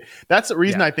system fit. That's the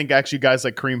reason I think actually guys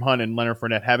like Kareem Hunt and Leonard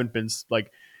Fournette haven't been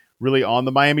like really on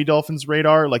the Miami Dolphins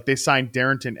radar. Like they signed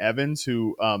Darrington Evans,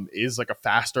 who is like a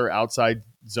faster outside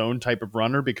zone type of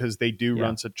runner because they do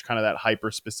run such kind of that hyper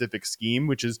specific scheme,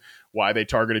 which is why they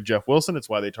targeted Jeff Wilson. It's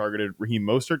why they targeted Raheem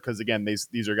Mostert. Because again,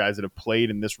 these are guys that have played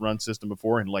in this run system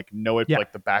before and like know it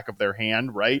like the back of their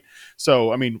hand. Right.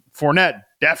 So, I mean, Fournette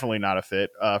definitely not a fit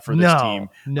for this team.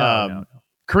 No.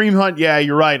 Kareem Hunt. Yeah,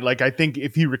 you're right. Like, I think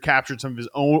if he recaptured some of his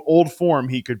old form,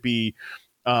 he could be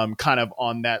kind of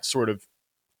on that sort of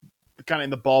kind of in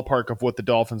the ballpark of what the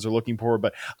Dolphins are looking for.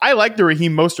 But I like the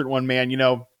Raheem Mostert one, man. You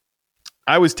know,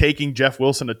 I was taking Jeff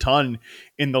Wilson a ton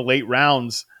in the late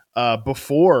rounds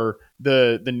before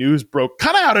the news broke,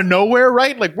 kind of out of nowhere,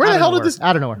 right? Like, where the hell did this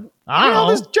out of nowhere? Where the hell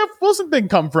does Jeff Wilson thing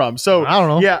come from? So I don't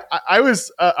know. Yeah, I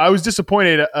was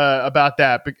disappointed about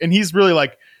that, and he's really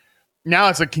like. Now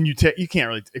it's like, you can't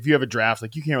really, if you have a draft,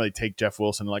 like you can't really take Jeff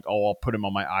Wilson like, oh, I'll put him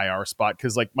on my IR spot.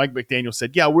 Cause like Mike McDaniel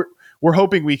said, yeah, we're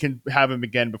hoping we can have him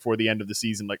again before the end of the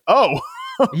season. Like, oh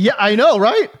yeah, I know.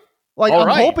 Right. Like I'm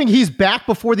hoping he's back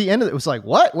before the end of it. It was like,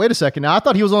 what? Wait a second. Now I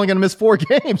thought he was only going to miss 4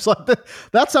 games. Like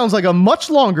that sounds like a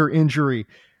much longer injury.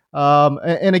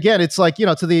 And again, it's like, you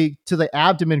know, to the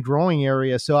abdomen growing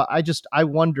area. So I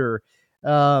wonder,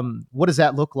 what does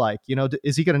that look like? You know,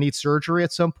 is he going to need surgery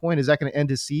at some point? Is that going to end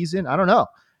his season? I don't know.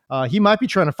 He might be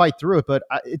trying to fight through it, but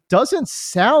it doesn't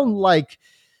sound like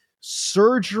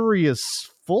surgery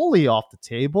is fully off the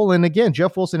table. And again,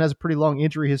 Jeff Wilson has a pretty long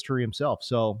injury history himself.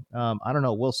 So I don't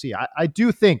know. We'll see. I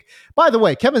do think, by the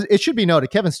way, it should be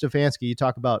noted, Kevin Stefanski, you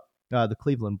talk about the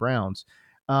Cleveland Browns.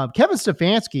 Kevin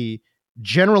Stefanski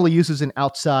generally uses an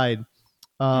outside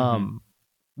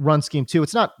run scheme too.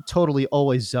 It's not totally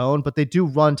always zone, but they do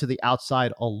run to the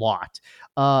outside a lot.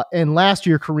 And last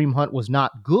year, Kareem Hunt was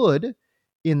not good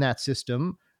in that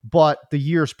system, but the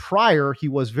years prior, he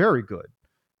was very good.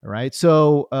 All right.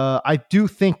 So I do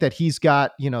think that he's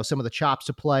got, you know, some of the chops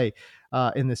to play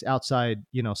in this outside,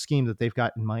 you know, scheme that they've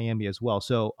got in Miami as well.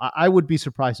 So I would be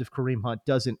surprised if Kareem Hunt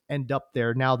doesn't end up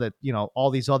there now that, you know, all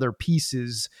these other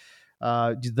pieces,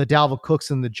 the Dalvin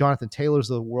Cooks and the Jonathan Taylors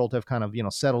of the world have kind of, you know,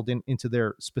 settled into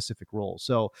their specific roles.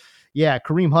 So yeah,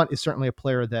 Kareem Hunt is certainly a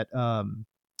player that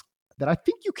I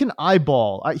think you can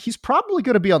eyeball. He's probably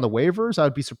going to be on the waivers. I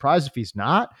would be surprised if he's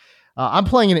not. I'm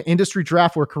playing in an industry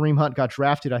draft where Kareem Hunt got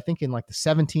drafted, I think in like the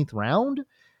 17th round.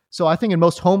 So I think in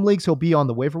most home leagues, he'll be on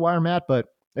the waiver wire, Matt, but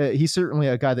he's certainly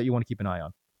a guy that you want to keep an eye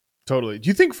on. Totally. Do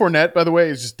you think Fournette, by the way,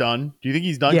 is just done? Do you think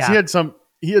he's done? Yeah.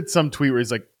 He had some tweet where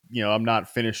he's like, you know, I'm not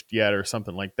finished yet or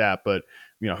something like that. But,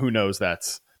 you know, who knows?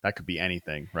 That could be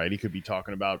anything, right? He could be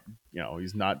talking about, you know,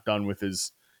 he's not done with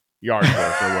his yard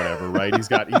work or whatever, right? He's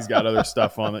got other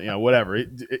stuff on, you know, whatever.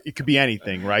 It could be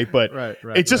anything, right? But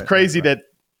it's just crazy that,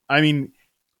 I mean,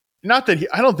 not that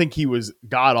I don't think he was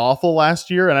god awful last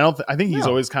year. And I think he's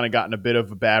always kind of gotten a bit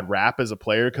of a bad rap as a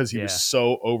player because he was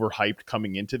so overhyped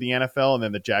coming into the NFL. And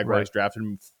then the Jaguars drafted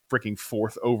him freaking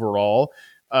 4th overall.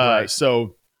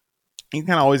 So he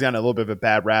kind of always gotten a little bit of a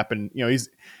bad rap, and you know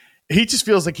he just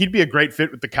feels like he'd be a great fit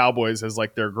with the Cowboys as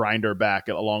like their grinder back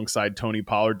alongside Tony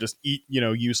Pollard, just eat, you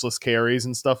know, useless carries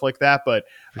and stuff like that. But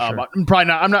I'm probably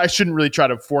not. I shouldn't really try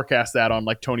to forecast that on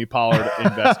like Tony Pollard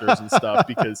investors and stuff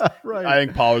because I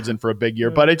think Pollard's in for a big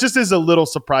year. But it just is a little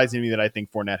surprising to me that I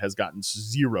think Fournette has gotten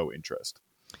zero interest.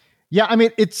 Yeah, I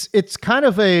mean, it's kind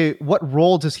of what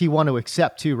role does he want to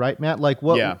accept too, right, Matt? Like,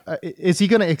 is he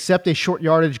going to accept a short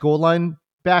yardage goal line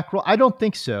back role? I don't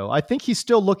think so. I think he's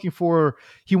still looking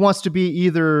he wants to be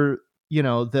either, you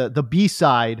know, the B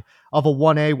side of a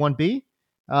 1A, 1B.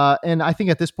 And I think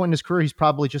at this point in his career, he's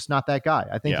probably just not that guy.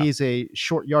 I think he's a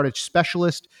short yardage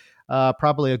specialist,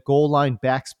 probably a goal line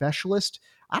back specialist.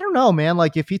 I don't know, man.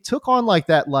 Like if he took on like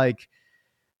that, like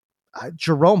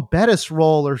Jerome Bettis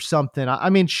role or something.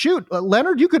 I mean, shoot,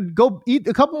 Leonard, you could go eat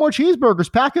a couple more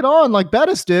cheeseburgers, pack it on like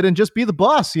Bettis did and just be the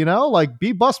bus, you know, like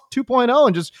be bus 2.0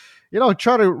 and just,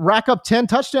 try to rack up 10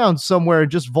 touchdowns somewhere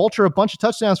and just vulture a bunch of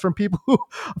touchdowns from people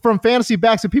from fantasy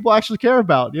backs that people actually care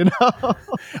about,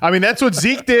 I mean, that's what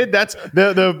Zeke did. That's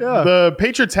the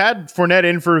Patriots had Fournette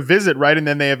in for a visit, right? And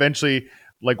then they eventually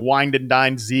like wined and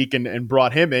dined Zeke and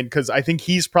brought him in because I think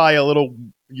he's probably a little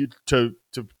to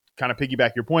kind of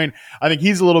piggyback your point. I think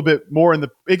he's a little bit more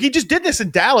he just did this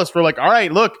in Dallas for like, all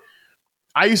right, look,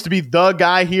 I used to be the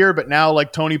guy here, but now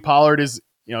like Tony Pollard is,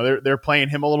 they're playing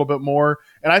him a little bit more.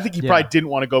 And I think he probably didn't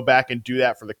want to go back and do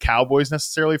that for the Cowboys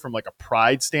necessarily from like a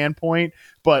pride standpoint,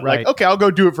 but like, okay, I'll go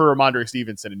do it for Ramondre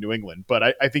Stevenson in New England.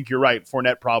 But I think you're right.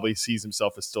 Fournette probably sees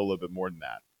himself as still a little bit more than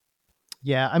that.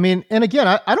 Yeah, I mean, and again,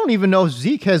 I don't even know if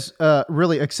Zeke has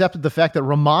really accepted the fact that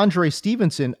Ramondre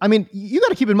Stevenson, I mean, you got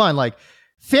to keep in mind, like,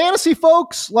 fantasy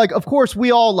folks, like, of course,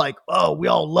 we all love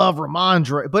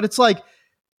Ramondre, but it's like,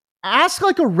 ask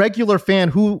like a regular fan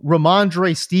who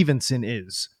Ramondre Stevenson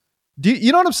is. Do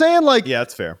you know what I'm saying? Like, yeah,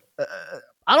 that's fair.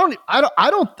 I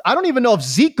don't even know if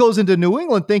Zeke goes into New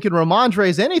England thinking Ramondre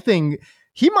is anything.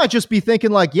 He might just be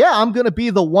thinking like, yeah, I'm going to be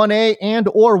the 1A and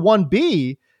or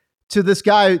 1B to this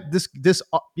guy, this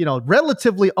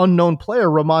relatively unknown player,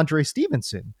 Ramondre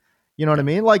Stevenson. You know what I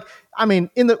mean? Like, I mean,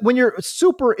 when you're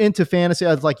super into fantasy,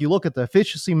 it's like you look at the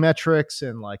efficiency metrics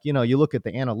and like, you look at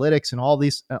the analytics and all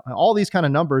these kind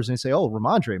of numbers and you say, oh,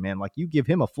 Ramondre, man, like you give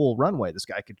him a full runway, this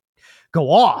guy could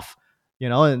go off,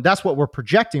 and that's what we're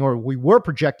projecting, or we were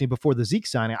projecting before the Zeke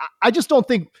signing. I just don't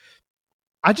think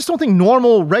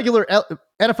normal, regular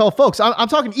NFL folks, I'm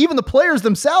talking even the players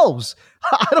themselves,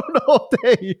 I don't know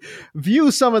if they view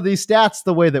some of these stats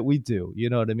the way that we do. You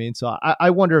know what I mean? So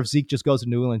I wonder if Zeke just goes to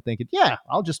New England thinking, yeah,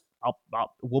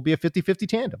 we'll be a 50-50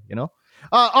 tandem,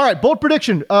 All right, bold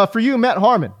prediction for you, Matt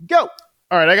Harmon. Go.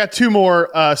 All right, I got two more.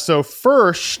 So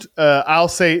first, I'll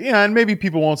say, and maybe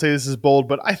people won't say this is bold,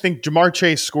 but I think Ja'Marr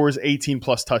Chase scores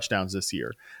 18-plus touchdowns this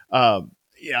year.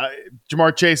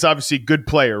 Ja'Marr Chase, obviously a good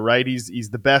player, right? He's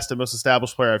the best and most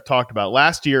established player I've talked about.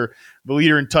 Last year, the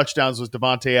leader in touchdowns was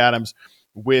Davante Adams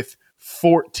with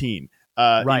 14.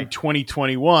 In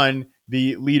 2021,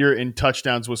 the leader in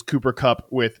touchdowns was Cooper Kupp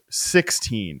with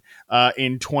 16.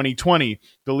 In 2020,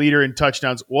 the leader in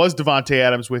touchdowns was Davante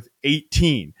Adams with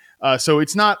 18. So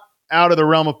it's not out of the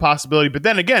realm of possibility. But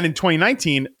then again, in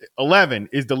 2019, 11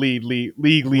 is the league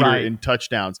leader in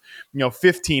touchdowns.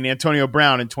 15, Antonio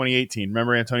Brown in 2018.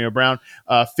 Remember Antonio Brown?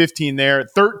 15 there.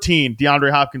 13,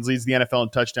 DeAndre Hopkins leads the NFL in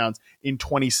touchdowns in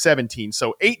 2017.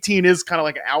 So 18 is kind of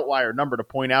like an outlier number to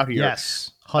point out here.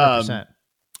 Yes, 100%.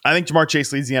 I think Ja'Marr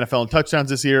Chase leads the NFL in touchdowns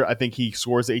this year. I think he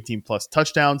scores 18-plus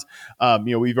touchdowns.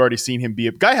 We've already seen him be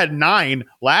a guy had 9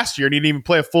 last year, and he didn't even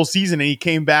play a full season, and he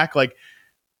came back like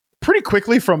pretty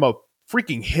quickly from a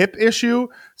freaking hip issue.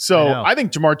 So I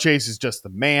think Ja'Marr Chase is just the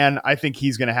man. I think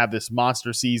he's going to have this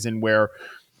monster season where,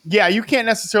 you can't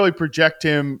necessarily project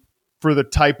him for the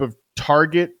type of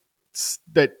targets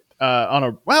that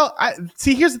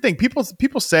here's the thing.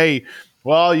 People say,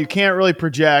 well, you can't really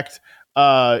project,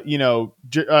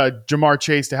 Ja'Marr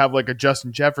Chase to have like a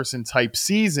Justin Jefferson type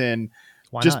season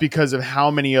just because of how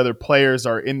many other players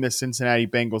are in the Cincinnati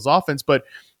Bengals offense. But,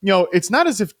 it's not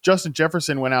as if Justin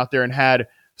Jefferson went out there and had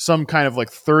some kind of like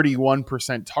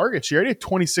 31% target share. He had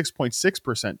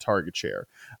 26.6% target share.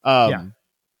 And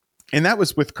that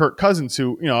was with Kirk Cousins,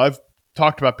 who, I've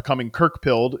talked about becoming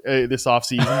Kirk-pilled this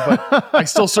offseason, but I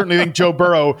still certainly think Joe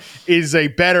Burrow is a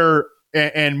better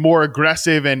and more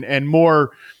aggressive and more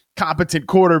competent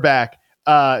quarterback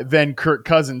than Kirk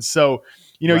Cousins. So,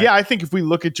 I think if we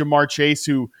look at Ja'Marr Chase,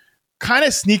 who kind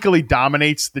of sneakily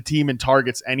dominates the team in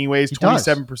targets anyways,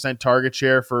 27% target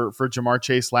share for Ja'Marr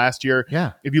Chase last year.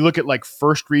 Yeah. If you look at like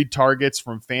first read targets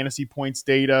from Fantasy Points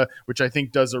data, which I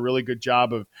think does a really good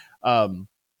job of,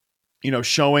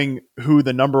 showing who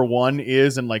the number one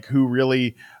is and like who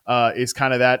really is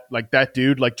kind of that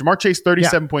dude. Like Ja'Marr Chase,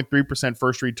 37.3%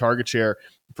 first read target share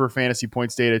for Fantasy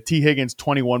Points data. T. Higgins,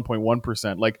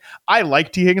 21.1%. Like I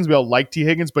like T. Higgins. We all like T.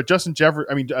 Higgins, but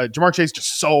Ja'Marr Chase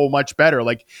just so much better.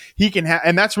 Like he can have,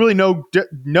 and that's really no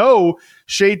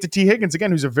shade to T. Higgins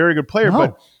again, who's a very good player,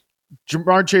 but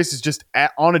Ja'Marr Chase is just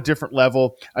on a different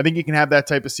level. I think he can have that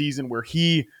type of season where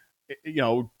he,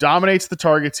 dominates the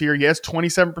targets here. He has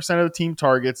 27% of the team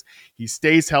targets. He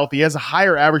stays healthy. He has a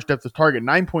higher average depth of target,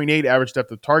 9.8 average depth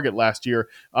of target last year.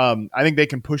 I think they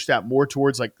can push that more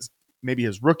towards like maybe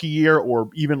his rookie year or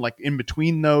even like in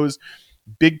between those.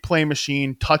 Big play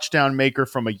machine, touchdown maker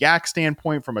from a yak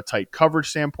standpoint, from a tight coverage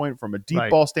standpoint, from a deep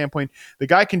ball standpoint. The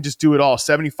guy can just do it all.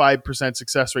 75%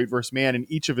 success rate versus man in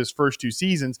each of his first 2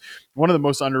 seasons. One of the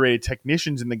most underrated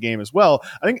technicians in the game as well.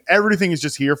 I think everything is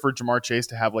just here for Ja'Marr Chase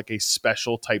to have like a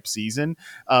special type season.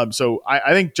 So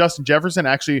I think Justin Jefferson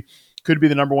actually, could be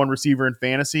the number one receiver in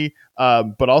fantasy.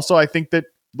 But also I think that,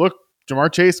 look,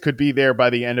 Ja'Marr Chase could be there by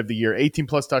the end of the year. 18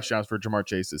 plus touchdowns for Ja'Marr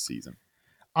Chase this season.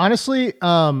 Honestly,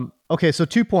 okay, so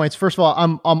 2 points. First of all,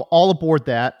 I'm all aboard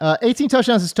that. 18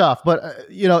 touchdowns is tough, but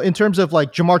in terms of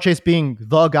like Ja'Marr Chase being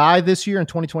the guy this year in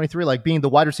 2023, like being the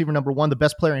wide receiver number one, the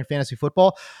best player in fantasy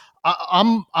football,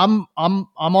 I'm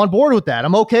on board with that.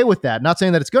 I'm okay with that. Not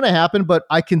saying that it's going to happen, but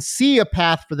I can see a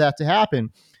path for that to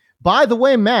happen. By the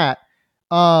way, Matt,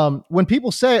 when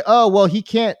people say, "Oh, well, he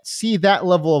can't see that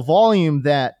level of volume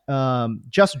that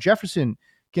Justin Jefferson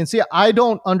can see," I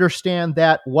don't understand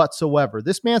that whatsoever.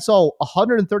 This man saw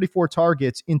 134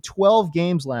 targets in 12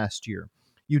 games last year.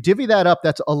 You divvy that up,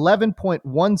 that's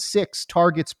 11.16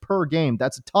 targets per game.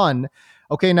 That's a ton.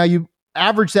 Okay, now you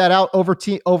average that out over a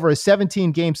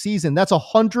 17-game season. That's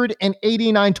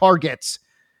 189 targets.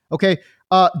 Okay,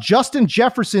 Justin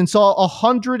Jefferson saw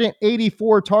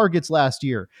 184 targets last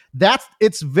year.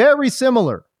 It's very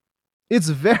similar. It's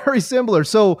very similar.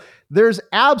 So there's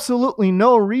absolutely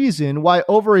no reason why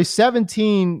over a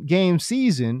 17-game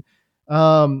season,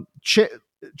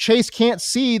 Chase can't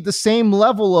see the same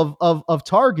level of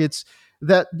targets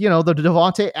that, the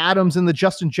Davante Adams and the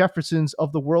Justin Jeffersons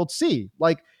of the world see.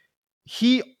 Like,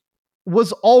 he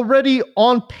was already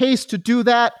on pace to do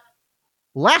that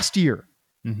last year.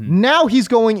 Mm-hmm. Now he's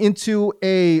going into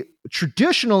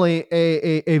traditionally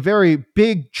a very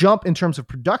big jump in terms of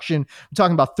production. I'm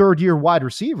talking about third-year wide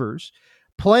receivers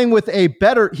he's playing with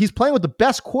the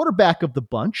best quarterback of the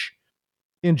bunch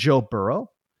in Joe Burrow,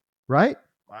 right?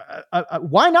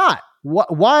 Why not?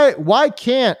 Why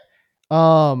can't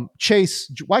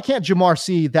Ja'Marr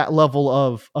see that level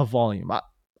of volume?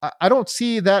 I don't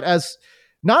see that as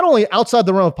not only outside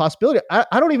the realm of possibility.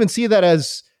 I don't even see that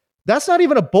as, that's not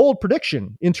even a bold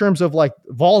prediction in terms of like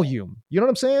volume. You know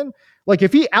what I'm saying? Like,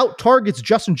 if he out targets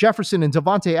Justin Jefferson and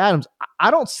Davante Adams,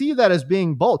 I don't see that as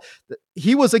being bold.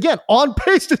 He was, again, on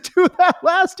pace to do that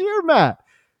last year, Matt.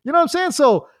 You know what I'm saying?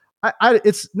 So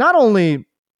it's not only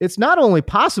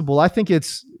possible, I think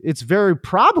it's very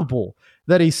probable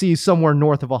that he sees somewhere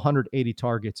north of 180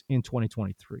 targets in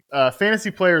 2023.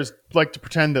 Fantasy players like to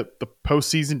pretend that the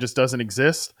postseason just doesn't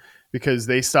exist because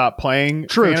they stopped playing.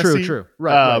 True.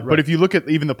 Right. But if you look at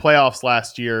even the playoffs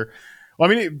last year, well,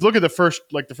 I mean, look at the first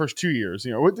 2 years,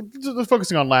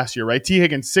 focusing on last year, right? T.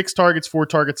 Higgins, 6 targets, 4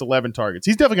 targets, 11 targets.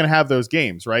 He's definitely going to have those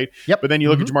games, right? Yep. But then you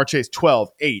look at Ja'Marr Chase,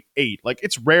 12, 8. Like,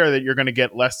 it's rare that you're going to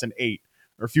get less than 8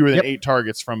 or fewer than 8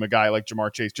 targets from a guy like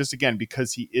Ja'Marr Chase, just again,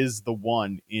 because he is the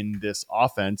one in this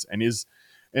offense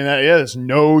there's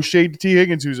no shade to T.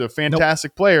 Higgins, who's a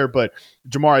fantastic player, but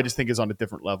Ja'Marr, I just think, is on a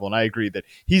different level. And I agree that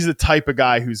he's the type of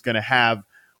guy who's going to have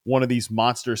one of these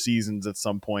monster seasons at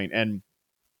some point. And,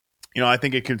 I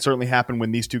think it can certainly happen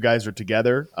when these two guys are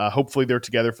together. Hopefully they're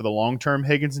together for the long term,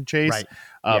 Higgins and Chase. Right.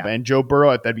 And Joe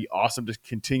Burrow, that'd be awesome to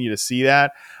continue to see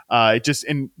that.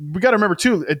 And we got to remember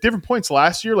too, at different points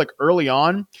last year, like early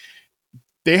on,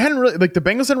 they hadn't really, like, the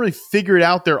Bengals hadn't really figured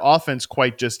out their offense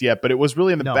quite just yet, but it was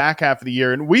really in the back half of the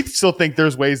year. And we still think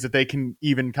there's ways that they can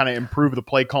even kind of improve the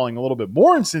play calling a little bit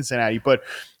more in Cincinnati. But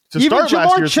to even start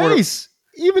last year,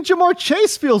 even Ja'Marr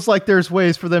Chase feels like there's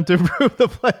ways for them to improve the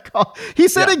play call. He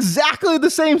said exactly the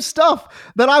same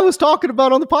stuff that I was talking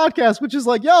about on the podcast, which is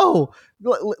like,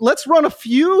 let's run a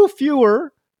few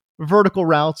fewer vertical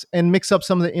routes and mix up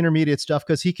some of the intermediate stuff,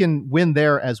 because he can win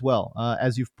there as well,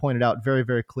 as you've pointed out very,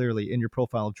 very clearly in your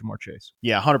profile of Ja'Marr Chase.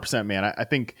 Yeah, 100%, man. I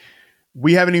think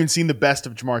we haven't even seen the best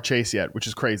of Ja'Marr Chase yet, which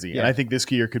is crazy. Yeah. And I think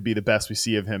this year could be the best we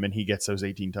see of him, and he gets those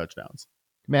 18 touchdowns.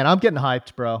 Man, I'm getting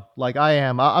hyped, bro. Like, I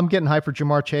am. I'm getting hyped for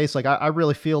Ja'Marr Chase. Like, I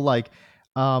really feel like,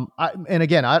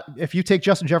 if you take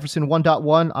Justin Jefferson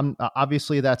 1.1,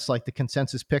 obviously that's like the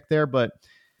consensus pick there, but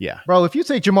yeah, bro, if you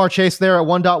take Ja'Marr Chase there at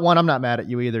 1.1, I'm not mad at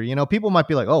you either. People might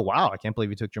be like, oh, wow, I can't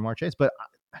believe you took Ja'Marr Chase. But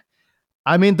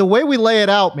I mean, the way we lay it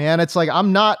out, man, it's like,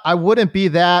 I wouldn't be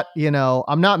that,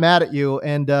 I'm not mad at you.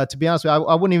 And to be honest with you,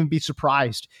 I wouldn't even be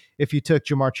surprised if you took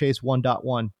Ja'Marr Chase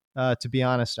 1.1. To be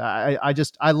honest, I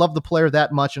love the player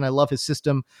that much, and I love his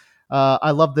system.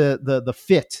 I love the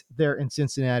fit there in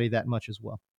Cincinnati that much as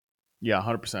well. Yeah,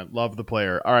 100%. Love the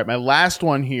player. All right, my last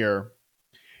one here.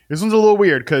 This one's a little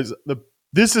weird because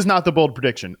this is not the bold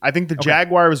prediction. I think the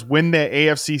Jaguars win the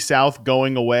AFC South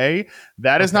going away.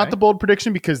 That is not the bold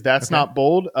prediction, because that's not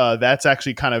bold. That's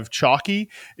actually kind of chalky.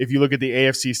 If you look at the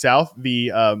AFC South,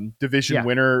 the division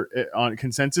winner on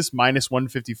consensus,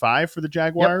 -155 for the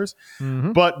Jaguars. Yep.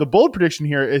 Mm-hmm. But the bold prediction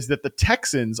here is that the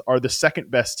Texans are the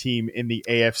second best team in the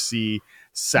AFC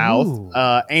South.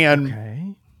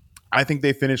 I think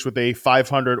they finish with a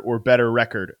 500 or better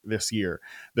record this year.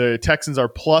 The Texans are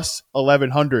plus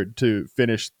 1,100 to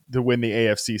win the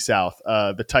AFC South.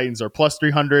 The Titans are plus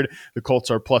 300. The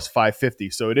Colts are plus 550.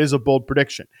 So it is a bold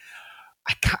prediction.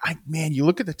 Man, you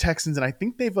look at the Texans, and I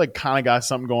think they've like kind of got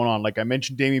something going on. Like I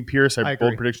mentioned, Dameon Pierce, I have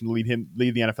bold prediction to lead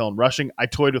the NFL in rushing. I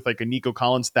toyed with like a Nico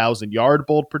Collins 1,000-yard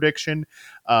bold prediction.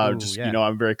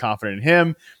 I'm very confident in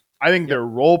him. I think their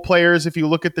role players, if you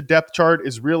look at the depth chart,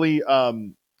 is really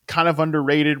kind of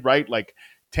underrated, right? Like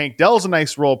Tank Dell's a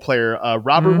nice role player.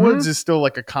 Robert Woods is still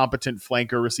like a competent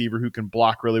flanker receiver who can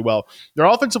block really well. Their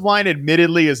offensive line,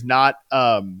 admittedly, is not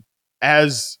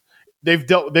as they've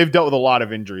dealt with a lot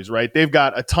of injuries, right? They've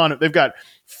got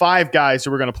 5 guys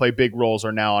who were going to play big roles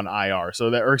are now on IR.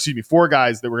 4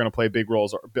 guys that were going to play big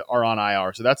roles are on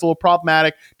IR. So that's a little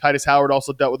problematic. Titus Howard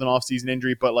also dealt with an offseason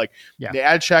injury, but they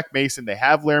add Shaq Mason, they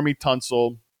have Laramie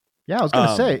Tunsil. Yeah, I was going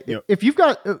to say,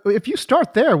 if you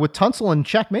start there with Tunsil and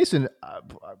Shaq Mason,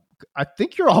 I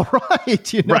think you're all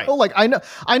right. Right. Like I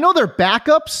know their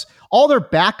backups. All their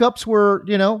backups were,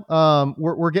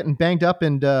 were getting banged up,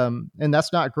 and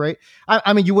that's not great.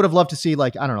 I mean, you would have loved to see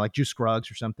like Juice Scruggs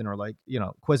or something, or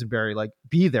Quisenberry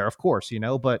be there, of course,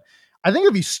 But I think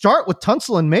if you start with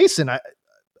Tunsil and Mason, I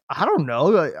don't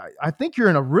know. I think you're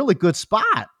in a really good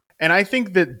spot. And I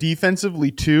think that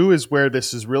defensively, too, is where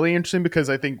this is really interesting,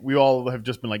 because I think we all have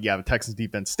just been like, the Texans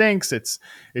defense stinks. It's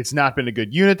not been a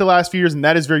good unit the last few years, and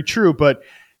that is very true. But,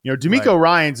 DeMeco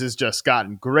Ryans has just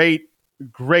gotten great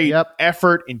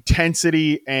effort,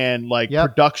 intensity, and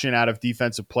production out of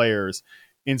defensive players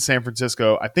in San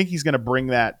Francisco. I think he's going to bring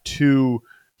that to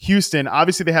Houston.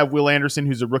 Obviously, they have Will Anderson,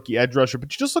 who's a rookie edge rusher,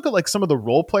 but you just look at some of the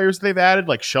role players they've added,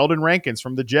 like Sheldon Rankins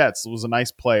from the Jets was a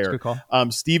nice player. Good call.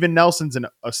 Steven Nelson's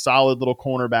a solid little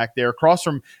cornerback there, across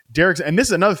from Derek. And this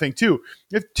is another thing too.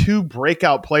 You have 2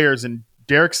 breakout players in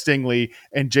Derek Stingley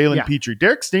and Jalen Petrie.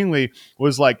 Derek Stingley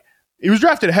was he was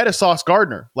drafted ahead of Sauce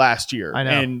Gardner last year. I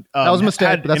know. And that was a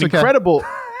mistake, but that's okay. Incredible.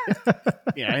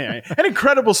 An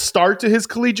incredible start to his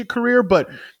collegiate career, but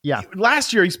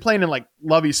last year he's playing in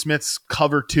Lovie Smith's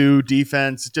cover 2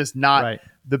 defense, just not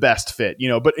the best fit,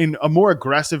 but in a more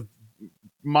aggressive,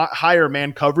 higher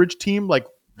man coverage team, like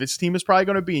this team is probably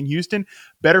going to be in Houston,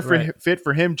 better fit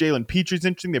for him. Jalen Petrie's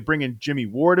interesting. They bring in Jimmy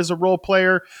Ward as a role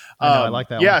player. I like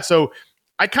that. Yeah. So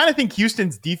I kind of think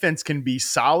Houston's defense can be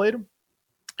solid.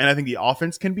 And I think the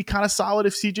offense can be kind of solid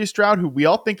if CJ Stroud, who we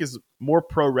all think is more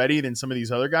pro-ready than some of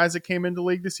these other guys that came into the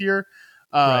league this year.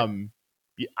 I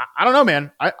don't know,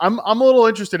 man. I'm a little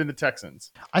interested in the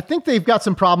Texans. I think they've got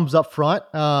some problems up front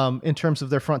in terms of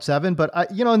their front 7,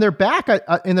 but in their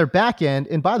back end.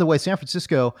 And by the way, San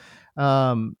Francisco,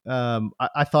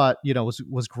 I thought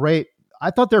was great. I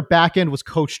thought their back end was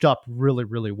coached up really,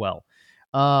 really well.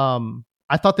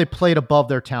 I thought they played above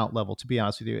their talent level, to be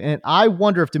honest with you. And I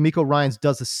wonder if DeMeco Ryans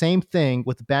does the same thing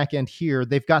with the back end here.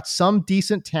 They've got some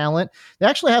decent talent. They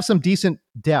actually have some decent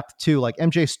depth too. Like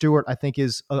MJ Stewart, I think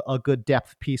is a good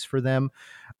depth piece for them.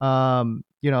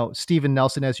 Steven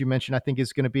Nelson, as you mentioned, I think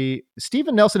is going to be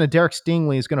Steven Nelson and Derek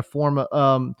Stingley is going to form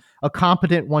a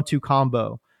competent 1-2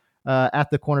 combo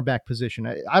at the cornerback position.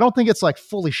 I don't think it's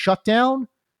fully shut down,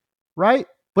 right?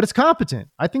 But it's competent.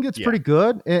 I think it's pretty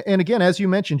good. And again, as you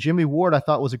mentioned, Jimmy Ward, I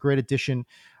thought was a great addition.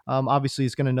 Obviously,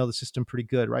 he's going to know the system pretty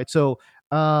good, right? So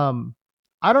I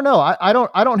don't know. I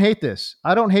don't hate this.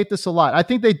 I don't hate this a lot. I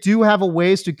think they do have a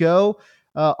ways to go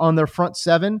on their front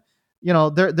 7.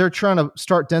 They're trying to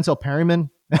start Denzel Perryman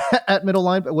at middle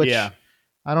line, which I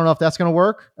don't know if that's going to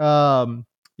work. I'm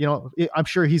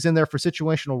sure he's in there for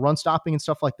situational run stopping and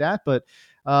stuff like that, but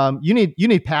you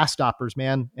need pass stoppers,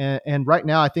 man. And right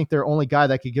now, I think their only guy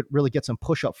that could really get some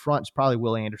push up front is probably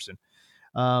Will Anderson.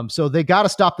 So they got to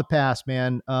stop the pass,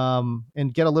 man,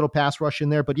 and get a little pass rush in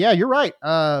there. But yeah, you're right.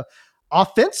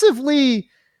 Offensively,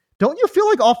 don't you feel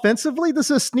like offensively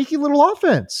this is a sneaky little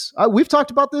offense? We've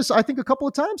talked about this, I think, a couple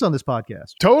of times on this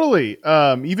podcast. Totally.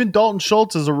 Even Dalton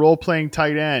Schultz is a role-playing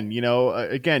tight end.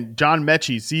 Again, John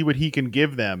Mechie, see what he can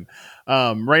give them.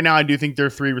 Right now, I do think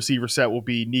their 3 receiver set will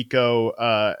be Nico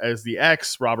as the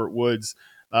X, Robert Woods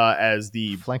as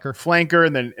the flanker,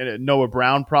 and then Noah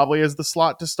Brown probably as the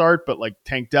slot to start. But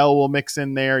Tank Dell will mix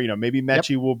in there. Maybe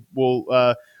Mechie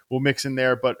will mix in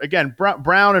there. But again,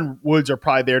 Brown and Woods are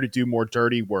probably there to do more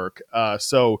dirty work.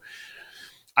 So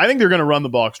I think they're going to run the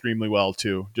ball extremely well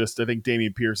too. I think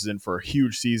Dameon Pierce is in for a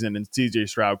huge season, and CJ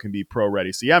Stroud can be pro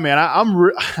ready. So yeah, man,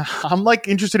 I'm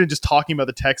interested in just talking about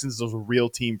the Texans as a real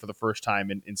team for the first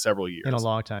time in several years. In a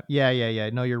long time. Yeah.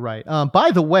 No, you're right.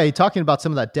 By the way, talking about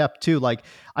some of that depth too,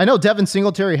 I know Devin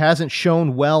Singletary hasn't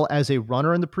shown well as a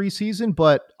runner in the preseason,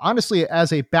 but honestly,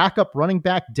 as a backup running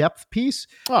back depth piece,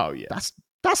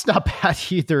 That's not bad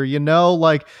either, you know.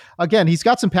 Like again, he's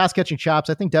got some pass catching chops.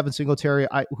 I think Devin Singletary,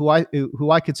 who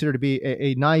I consider to be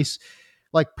a nice,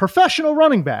 like professional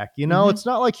running back. You know, It's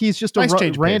not like he's just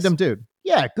a random dude.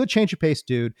 Yeah, good change of pace,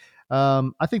 dude.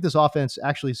 I think this offense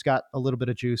actually has got a little bit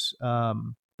of juice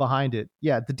behind it.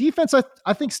 Yeah, the defense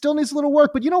I think still needs a little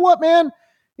work. But you know what, man?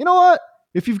 You know what?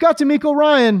 If you've got DeMeco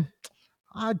Ryan,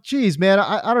 geez, man,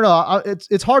 I don't know.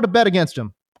 It's hard to bet against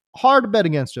him. Hard to bet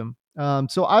against him.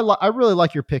 So I really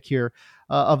like your pick here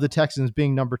of the Texans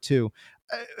being number 2.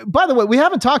 By the way, we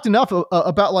haven't talked enough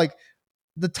about like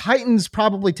the Titans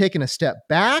probably taking a step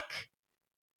back.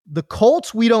 The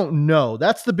Colts, we don't know.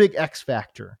 That's the big X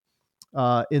factor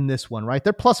in this one, right?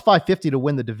 They're plus 550 to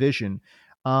win the division.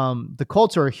 The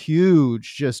Colts are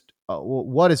huge. Just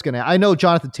what is going to? I know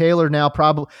Jonathan Taylor now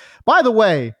probably. By the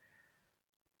way,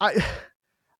 I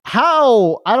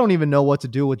don't even know what to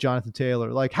do with Jonathan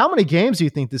Taylor. Like, how many games do you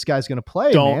think this guy's going to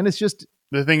play, man? It's just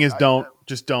the thing is, don't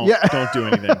do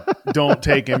anything. Don't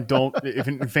take him. If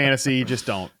in fantasy, just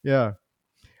don't. Yeah.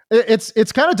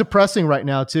 It's kind of depressing right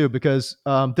now too, because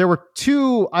there were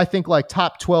 2, I think, like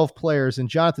top 12 players in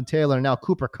Jonathan Taylor and now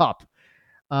Cooper Kupp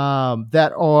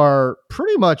that are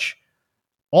pretty much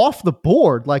off the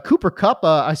board. Like Cooper Kupp,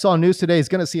 I saw news today, is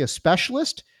going to see a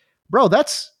specialist. Bro,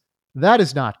 that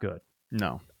is not good.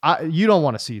 No. You don't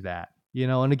want to see that, you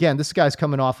know? And again, this guy's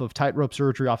coming off of tightrope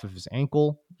surgery off of his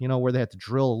ankle, you know, where they had to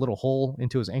drill a little hole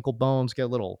into his ankle bones, get a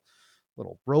little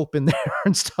rope in there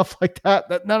and stuff like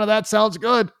that. None of that sounds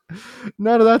good.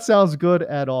 None of that sounds good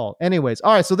at all. Anyways.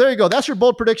 All right. So there you go. That's your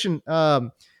bold prediction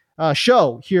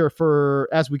show here for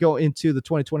as we go into the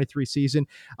 2023 season.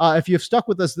 If you've stuck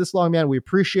with us this long, man, we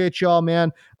appreciate y'all,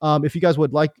 man. If you guys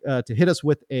would like to hit us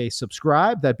with a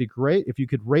subscribe, that'd be great. If you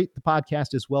could rate the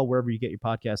podcast as well, wherever you get your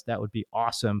podcast, that would be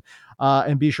awesome.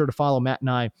 And be sure to follow Matt and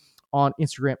I on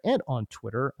Instagram and on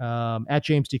Twitter, at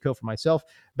James Deco for myself,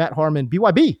 Matt Harmon,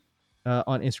 BYB,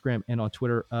 on Instagram and on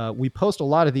Twitter. We post a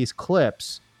lot of these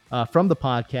clips from the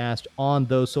podcast on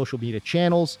those social media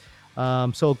channels.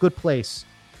 So a good place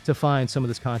to find some of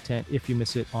this content if you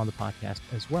miss it on the podcast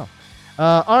as well.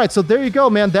 All right, so there you go,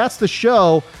 man. That's the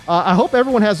show. I hope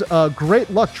everyone has great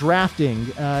luck drafting.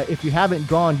 If you haven't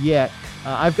gone yet,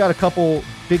 I've got a couple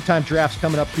big-time drafts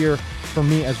coming up here from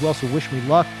me as well, so wish me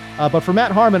luck. But for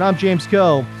Matt Harmon, I'm James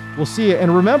Coe. We'll see you.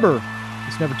 And remember,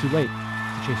 it's never too late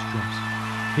to chase your dreams.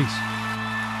 Peace.